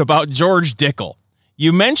episode about George Dickel,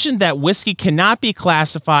 you mentioned that whiskey cannot be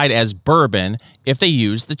classified as bourbon if they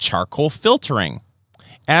use the charcoal filtering.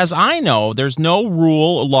 As I know, there's no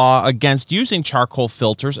rule law against using charcoal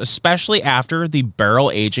filters, especially after the barrel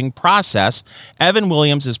aging process. Evan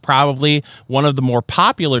Williams is probably one of the more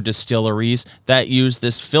popular distilleries that use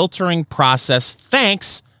this filtering process.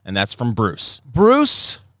 Thanks." And that's from Bruce.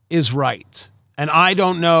 Bruce is right. And I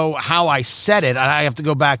don't know how I said it. I have to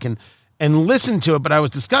go back and listen to it, but I was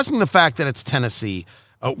discussing the fact that it's Tennessee.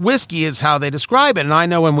 Whiskey is how they describe it. And I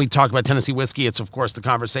know when we talk about Tennessee whiskey, it's, of course, the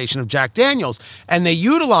conversation of Jack Daniels. And they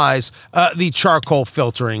utilize the charcoal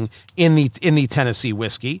filtering in the Tennessee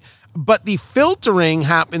whiskey. But the filtering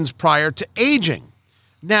happens prior to aging.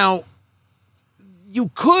 Now, you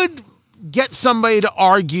could get somebody to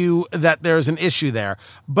argue that there's an issue there.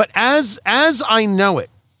 But as I know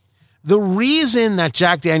it, the reason that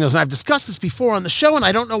Jack Daniels, and I've discussed this before on the show, and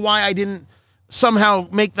I don't know why I didn't somehow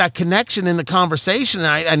make that connection in the conversation,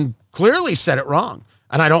 and clearly said it wrong.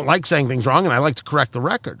 And I don't like saying things wrong, and I like to correct the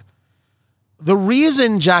record. The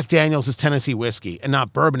reason Jack Daniels is Tennessee whiskey and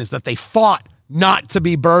not bourbon is that they fought not to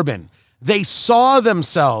be bourbon. They saw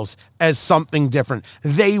themselves as something different.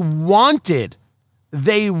 They wanted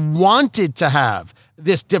to have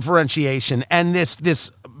this differentiation, and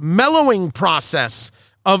this mellowing process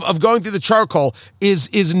of going through the charcoal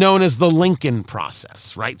is known as the Lincoln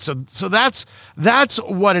process, right? So that's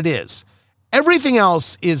what it is. Everything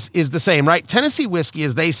else is the same, right? Tennessee whiskey,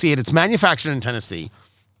 as they see it, it's manufactured in Tennessee,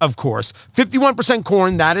 of course. 51%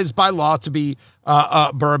 corn, that is by law to be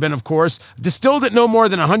bourbon, of course. Distilled at no more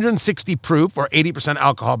than 160 proof or 80%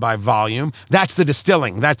 alcohol by volume. That's the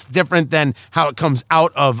distilling. That's different than how it comes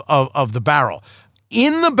out of the barrel.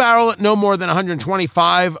 In the barrel at no more than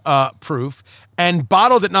 125 proof, and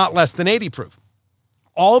bottled at not less than 80 proof.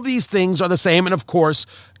 All these things are the same. And of course,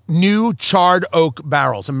 new charred oak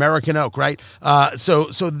barrels, American oak, right?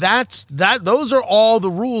 So that's that. Those are all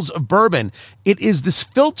the rules of bourbon. It is this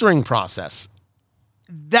filtering process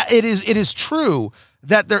that it is true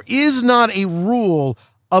that there is not a rule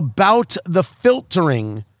about the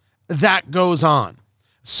filtering that goes on.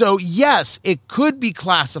 So yes, it could be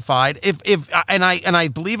classified if and I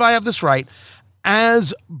believe I have this right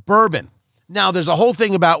as bourbon. Now there's a whole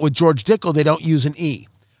thing about with George Dickel, they don't use an E.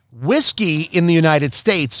 Whiskey in the United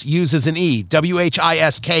States uses an E,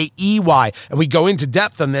 Whiskey. And we go into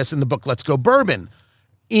depth on this in the book, Let's Go Bourbon.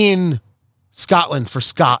 In Scotland for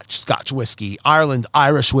Scotch whiskey, Ireland,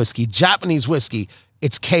 Irish whiskey, Japanese whiskey,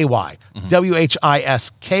 it's KY, Whiskey.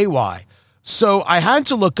 So I had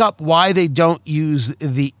to look up why they don't use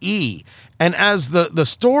the E. And as the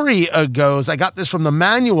story goes, I got this from the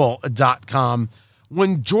manual.com.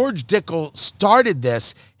 When George Dickel started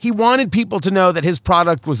this, he wanted people to know that his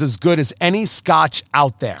product was as good as any Scotch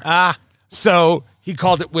out there. So he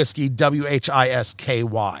called it whiskey, Whiskey.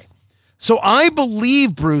 So I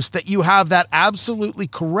believe, Bruce, that you have that absolutely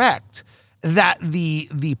correct, that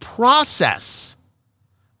the process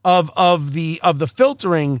of the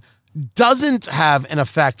filtering doesn't have an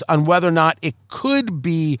effect on whether or not it could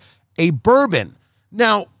be a bourbon.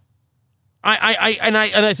 Now,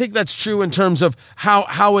 I think that's true in terms of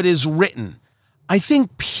how it is written. I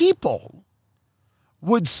think people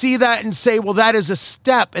would see that and say, well, that is a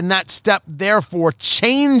step, and that step therefore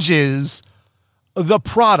changes the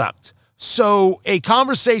product. So a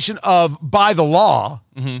conversation of by the law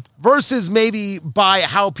versus maybe by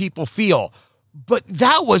how people feel. But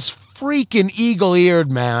that was freaking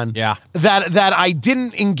eagle-eared, man. Yeah. That I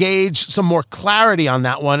didn't engage some more clarity on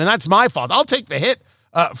that one, and that's my fault. I'll take the hit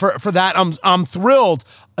for that. I'm thrilled.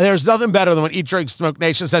 There's nothing better than when Eat, Drink, Smoke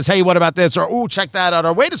Nation says, hey, what about this? Or, oh, check that out.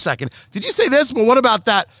 Or wait a second. Did you say this? Well, what about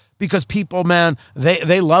that? Because people, man,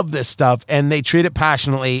 they love this stuff and they treat it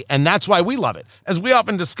passionately. And that's why we love it. As we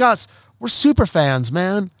often discuss, we're super fans,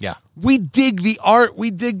 man. Yeah. We dig the art.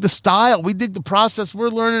 We dig the style. We dig the process. We're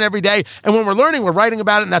learning every day. And when we're learning, we're writing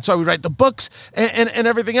about it. And that's why we write the books and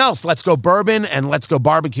everything else. Let's Go Bourbon and Let's Go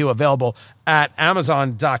Barbecue available at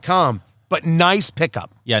Amazon.com. But nice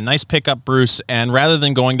pickup. Yeah, nice pickup, Bruce. And rather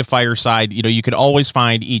than going to Fireside, you could always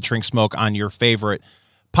find Eat, Drink, Smoke on your favorite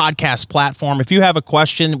podcast platform. If you have a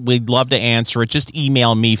question, we'd love to answer it. Just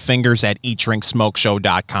email me,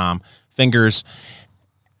 fingers@eatdrinksmokeshow.com. Fingers,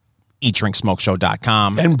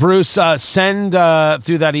 eatdrinksmokeshow.com. And Bruce, send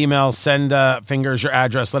through that email, send Fingers your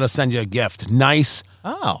address. Let us send you a gift. Nice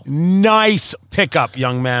pickup,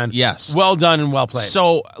 young man. Yes. Well done and well played.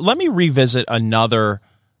 So let me revisit another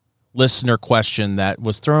listener question that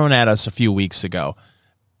was thrown at us a few weeks ago,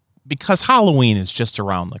 because Halloween is just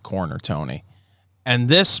around the corner, Tony. And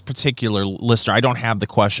this particular listener, I don't have the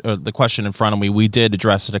question in front of me. We did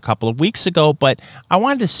address it a couple of weeks ago, but I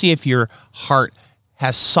wanted to see if your heart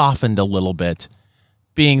has softened a little bit,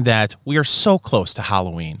 being that we are so close to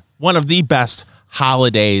Halloween, one of the best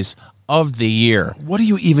holidays of the year. What are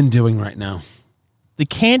you even doing right now? The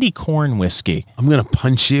candy corn whiskey. I'm going to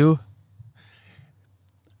punch you.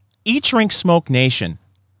 Eat, Drink, Smoke Nation,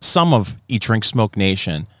 some of Eat, Drink, Smoke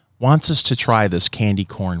Nation wants us to try this candy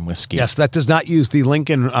corn whiskey. Yes, that does not use the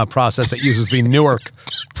Lincoln process. That uses the Newark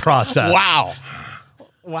process.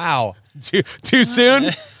 Wow. Too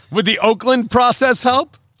soon? Would the Oakland process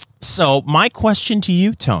help? So my question to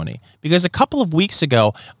you, Tony, because a couple of weeks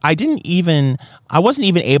ago, I wasn't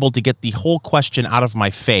even able to get the whole question out of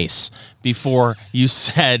my face before you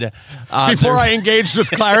said... before I engaged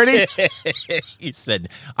with clarity? You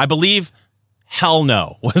said, I believe, hell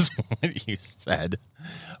no, was what you said.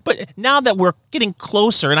 But now that we're getting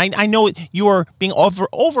closer, and I know you are being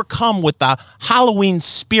overcome with the Halloween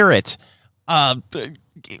spirit,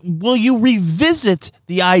 will you revisit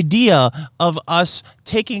the idea of us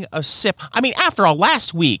taking a sip? I mean, after all,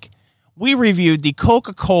 last week, we reviewed the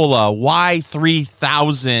Coca-Cola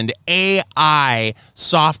Y3000 AI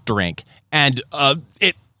soft drink, and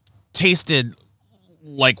it tasted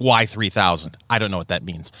like Y3000. I don't know what that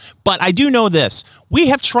means. But I do know this. We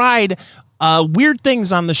have tried weird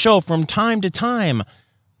things on the show from time to time.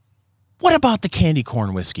 What about the candy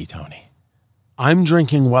corn whiskey, Tony? I'm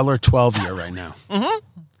drinking Weller 12 year right now. Mm-hmm.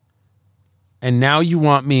 And now you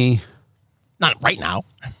want me... Not right now.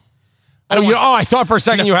 I thought for a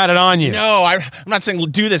second you had it on you. No, I'm not saying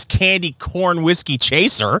do this candy corn whiskey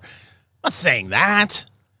chaser. I'm not saying that.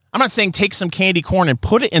 I'm not saying take some candy corn and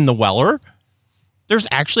put it in the Weller. There's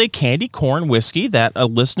actually a candy corn whiskey that a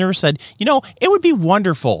listener said, it would be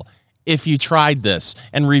wonderful if you tried this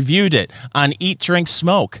and reviewed it on Eat, Drink,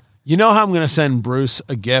 Smoke. You know how I'm going to send Bruce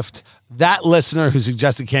a gift that listener who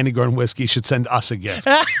suggested candy corn whiskey should send us a gift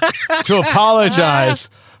to apologize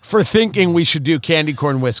for thinking we should do candy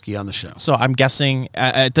corn whiskey on the show. So I'm guessing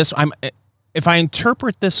if I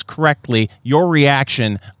interpret this correctly, your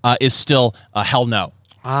reaction is still hell no.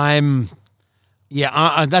 That's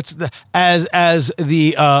as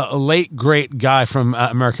the late great guy from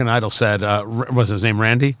American Idol said. Was his name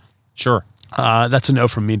Randy? Sure. That's a no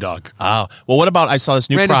from me, dog. Oh, well, what about, I saw this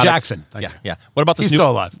new Randy product. Jackson. Yeah. What about this He's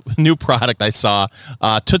still alive. new product I saw?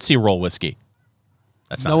 Tootsie Roll whiskey.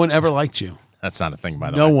 No one ever liked you. That's not a thing,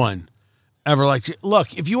 by the way. No one ever liked you.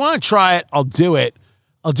 Look, if you want to try it, I'll do it.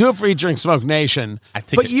 I'll do it for Eat, Drink, Smoke Nation.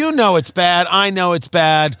 But you know it's bad. I know it's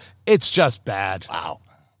bad. It's just bad. Wow.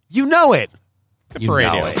 You know it. Good for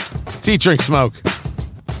radio. It's Eat, Drink, Smoke.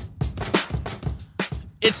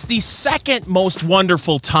 It's the second most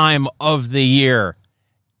wonderful time of the year.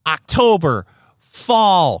 October,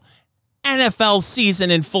 fall, NFL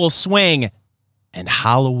season in full swing, and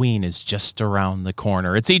Halloween is just around the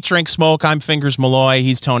corner. It's Eat, Drink, Smoke. I'm Fingers Malloy.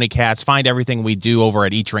 He's Tony Katz. Find everything we do over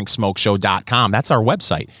at eatdrinksmokeshow.com. That's our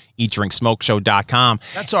website, eatdrinksmokeshow.com.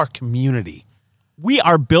 That's our community. We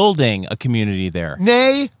are building a community there.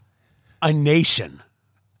 Nay, a nation.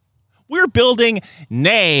 We're building,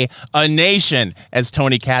 a nation, as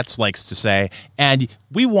Tony Katz likes to say, and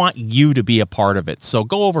we want you to be a part of it. So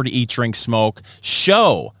go over to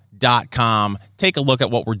eatdrinksmokeshow.com. Take a look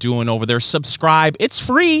at what we're doing over there. Subscribe. It's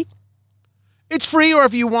free. It's free, or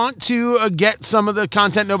if you want to get some of the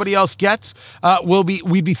content nobody else gets,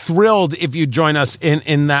 we'd be thrilled if you join us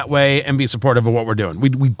in that way and be supportive of what we're doing.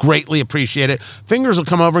 We greatly appreciate it. Fingers will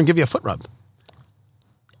come over and give you a foot rub.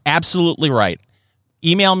 Absolutely right.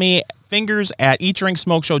 Email me,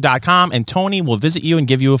 fingers@eatdrinksmokeshow.com, and Tony will visit you and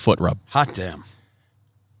give you a foot rub. Hot damn.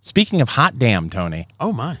 Speaking of hot damn, Tony.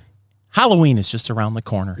 Oh, my. Halloween is just around the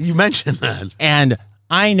corner. You mentioned that. And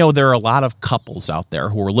I know there are a lot of couples out there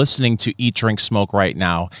who are listening to Eat, Drink, Smoke right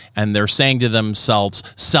now, and they're saying to themselves,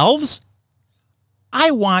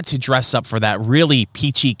 I want to dress up for that really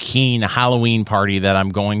peachy keen Halloween party that I'm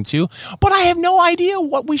going to, but I have no idea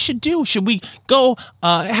what we should do. Should we go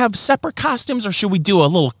have separate costumes, or should we do a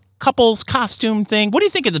little couples costume thing? What do you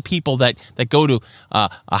think of the people that go to a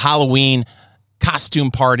Halloween costume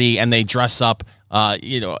party and they dress up,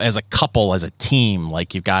 as a couple, as a team?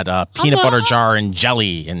 Like you've got peanut butter jar and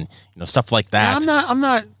jelly and stuff like that. I'm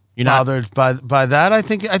not bothered by that. I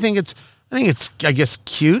think it's I guess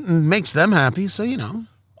cute and makes them happy. So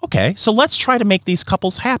Okay, so let's try to make these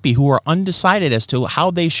couples happy who are undecided as to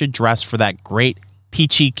how they should dress for that great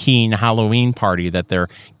peachy keen Halloween party that they're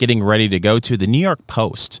getting ready to go to. The New York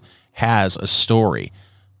Post has a story.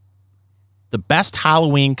 The best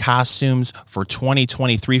Halloween costumes for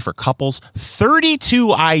 2023 for couples.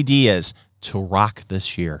 32 ideas to rock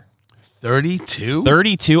this year. 32?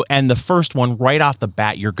 32, and the first one right off the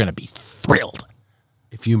bat, you're going to be thrilled.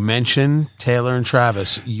 If you mention Taylor and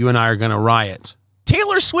Travis, you and I are going to riot.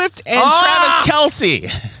 Taylor Swift and Travis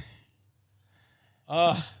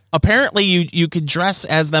Kelce. Apparently, you could dress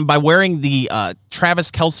as them by wearing the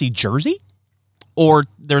Travis Kelce jersey, or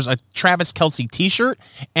there's a Travis Kelce T-shirt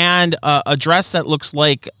and a dress that looks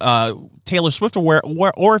like Taylor Swift will wear,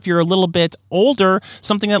 or if you're a little bit older,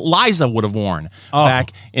 something that Liza would have worn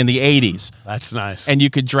back in the 80s. That's nice. And you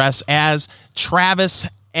could dress as Travis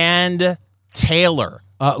and Taylor.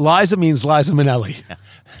 Liza means Liza Minnelli. Yeah.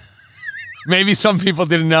 Maybe some people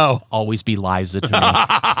didn't know. Always be Liza to me.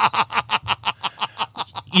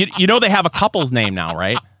 you know they have a couple's name now,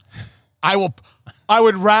 right? I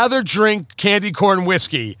would rather drink candy corn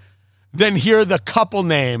whiskey than hear the couple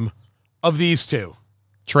name of these two.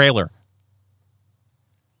 Trailer.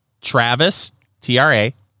 Travis,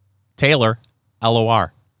 T-R-A, Taylor,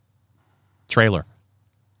 L-O-R. Trailer.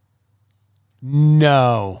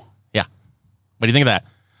 No. Yeah. What do you think of that?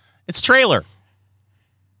 It's Trailer.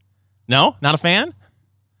 No? Not a fan?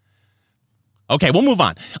 Okay, we'll move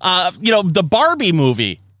on. The Barbie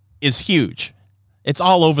movie is huge. It's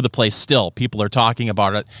all over the place still. People are talking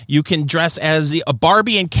about it. You can dress as a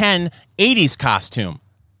Barbie and Ken 80s costume.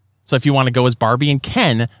 So if you want to go as Barbie and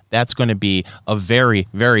Ken, that's going to be a very,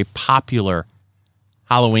 very popular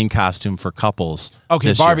Halloween costume for couples.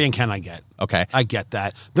 Okay, Barbie and Ken I get. Okay. I get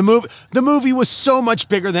that. The movie was so much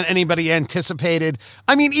bigger than anybody anticipated.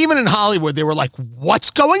 I mean, even in Hollywood, they were like,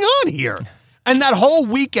 what's going on here? And that whole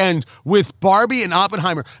weekend with Barbie and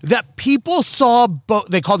Oppenheimer, that people saw both,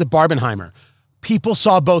 they called it Barbenheimer. People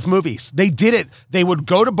saw both movies. They did it. They would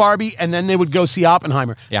go to Barbie and then they would go see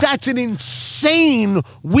Oppenheimer. Yeah. That's an insane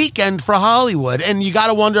weekend for Hollywood. And you got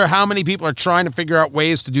to wonder how many people are trying to figure out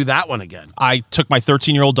ways to do that one again. I took my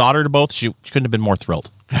 13-year-old daughter to both. She couldn't have been more thrilled.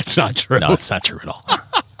 That's not true. No, it's not true at all.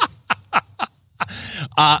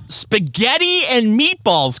 Spaghetti and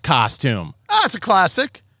meatballs costume. Ah, it's a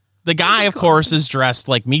classic. The guy, of course, is dressed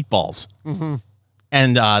like meatballs. Mm-hmm.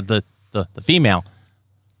 And the female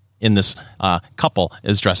in this couple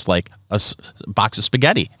is dressed like a box of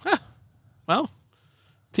spaghetti. Huh. Well,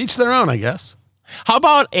 teach their own, I guess. How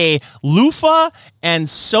about a loofah and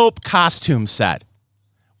soap costume set?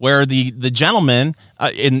 Where the gentleman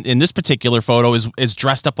in this particular photo is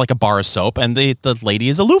dressed up like a bar of soap, and the lady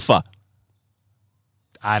is a loofah.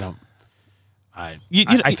 I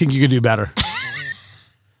think you could do better.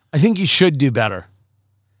 I think you should do better.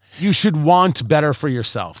 You should want better for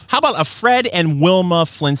yourself. How about a Fred and Wilma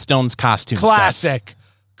Flintstones costume set?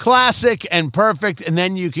 Classic and perfect, and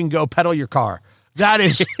then you can go pedal your car. That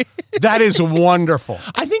is wonderful.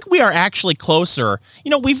 I think we are actually closer. You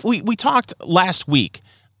know, we talked last week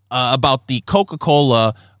about the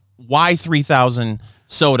Coca-Cola Y3000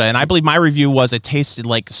 soda, and I believe my review was it tasted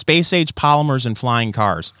like space-age polymers and flying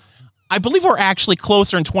cars. I believe we're actually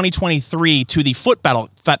closer in 2023 to the foot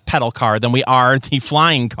pedal car than we are the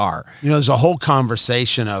flying car. You know, there's a whole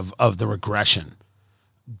conversation of the regression.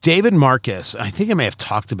 David Marcus, I think I may have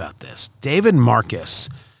talked about this. David Marcus,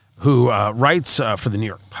 who writes for the New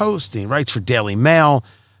York Post, and he writes for Daily Mail,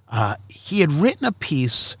 he had written a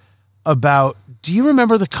piece about, do you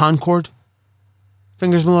remember the Concorde,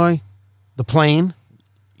 Fingers Malloy? The plane?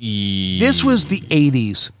 This was the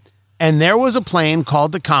 80s. And there was a plane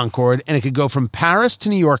called the Concorde, and it could go from Paris to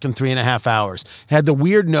New York in 3.5 hours. It had the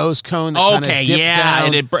weird nose cone that kind of dipped down.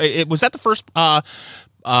 And it was that the first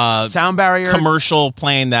sound barrier commercial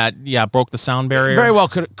plane that broke the sound barrier. Very well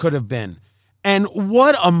could have been. And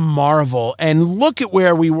what a marvel. And look at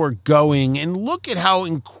where we were going, and look at how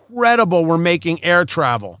incredible we're making air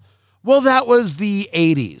travel. Well, that was the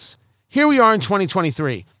 80s. Here we are in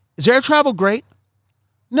 2023. Is air travel great?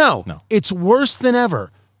 No. It's worse than ever.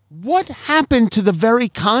 What happened to the very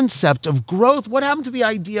concept of growth? What happened to the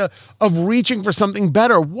idea of reaching for something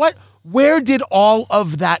better? Where did all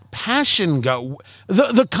of that passion go?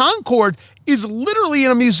 The Concorde is literally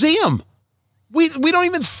in a museum. We don't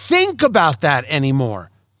even think about that anymore.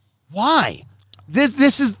 Why?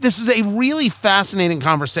 This is a really fascinating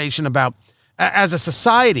conversation about as a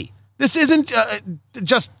society. This isn't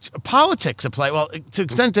just politics at play. Well, to an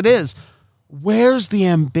extent it is. Where's the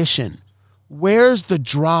ambition? Where's the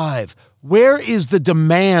drive? Where is the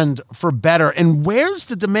demand for better? And where's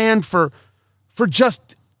the demand for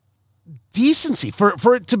just decency,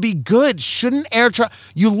 for it to be good? Shouldn't air travel,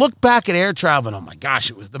 you look back at air travel and oh my gosh,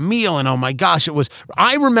 it was the meal, and oh my gosh,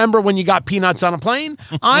 I remember when you got peanuts on a plane.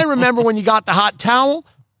 I remember when you got the hot towel.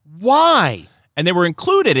 Why? And they were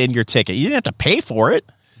included in your ticket. You didn't have to pay for it.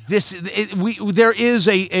 There is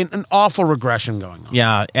an awful regression going on.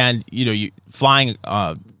 Yeah, and you flying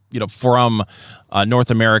from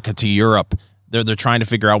North America to Europe, they're trying to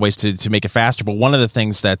figure out ways to make it faster. But one of the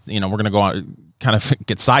things that we're going to go on, kind of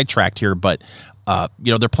get sidetracked here, but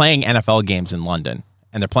they're playing NFL games in London,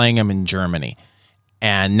 and they're playing them in Germany,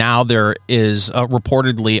 and now there is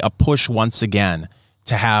reportedly a push once again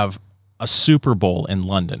to have a Super Bowl in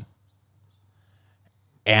London.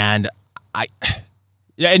 And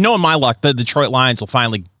knowing my luck, the Detroit Lions will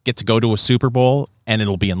finally get to go to a Super Bowl, and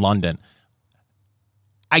it'll be in London.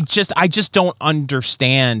 I just don't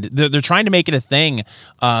understand. They're trying to make it a thing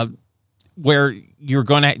where you're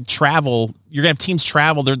going to travel. You're going to have teams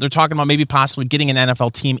travel. They're talking about maybe possibly getting an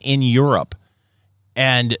NFL team in Europe,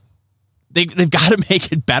 and they've got to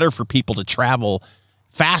make it better for people to travel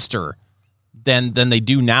faster than they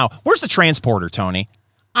do now. Where's the transporter, Tony?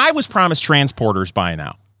 I was promised transporters by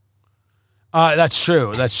now. That's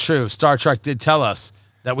true. Star Trek did tell us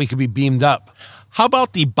that we could be beamed up. How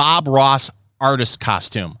about the Bob Ross artist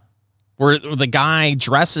costume, where the guy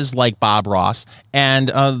dresses like Bob Ross and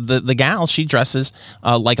the gal, she dresses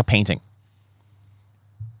like a painting?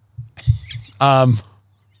 That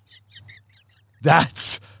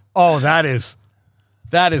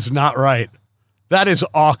is not right. That is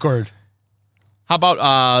awkward. How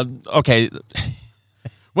about okay?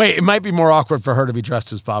 Wait, it might be more awkward for her to be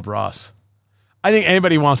dressed as Bob Ross. I think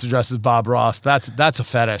anybody who wants to dress as Bob Ross, that's a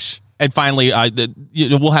fetish. And finally,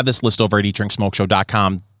 we'll have this list over at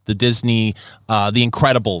eatdrinksmokeshow.com. The Disney, The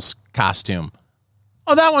Incredibles costume.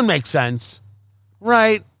 Oh, that one makes sense.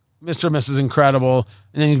 Right. Mr. and Mrs. Incredible.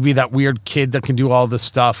 And then you could be that weird kid that can do all this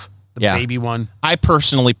stuff. The baby one. I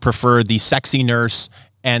personally prefer the sexy nurse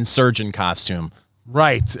and surgeon costume.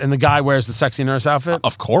 Right. And the guy wears the sexy nurse outfit?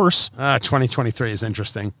 Of course. 2023 is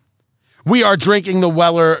interesting. We are drinking the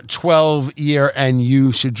Weller 12 year, and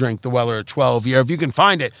you should drink the Weller 12 year. If you can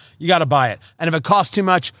find it, you got to buy it. And if it costs too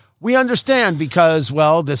much, we understand because,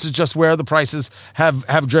 well, this is just where the prices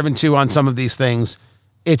have driven to on some of these things.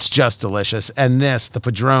 It's just delicious. And this, the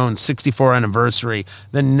Padrón 64 anniversary,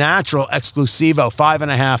 the natural exclusivo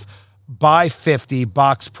 5.5 by 50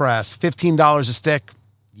 box press, $15 a stick.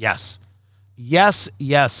 Yes. Yes,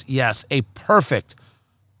 yes, yes. A perfect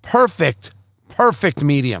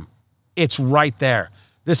medium. It's right there.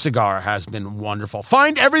 This cigar has been wonderful.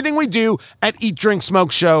 Find everything we do at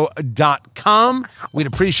eatdrinksmokeshow.com. We'd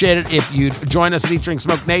appreciate it if you'd join us at Eat Drink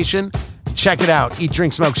Smoke Nation. Check it out,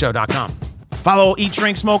 eatdrinksmokeshow.com. Follow Eat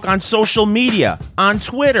Drink Smoke on social media, on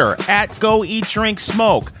Twitter at Go Eat Drink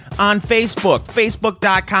Smoke, on Facebook,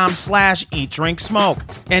 facebook.com/eatdrinksmoke,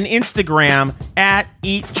 and Instagram at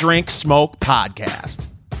Eat Drink Smoke Podcast.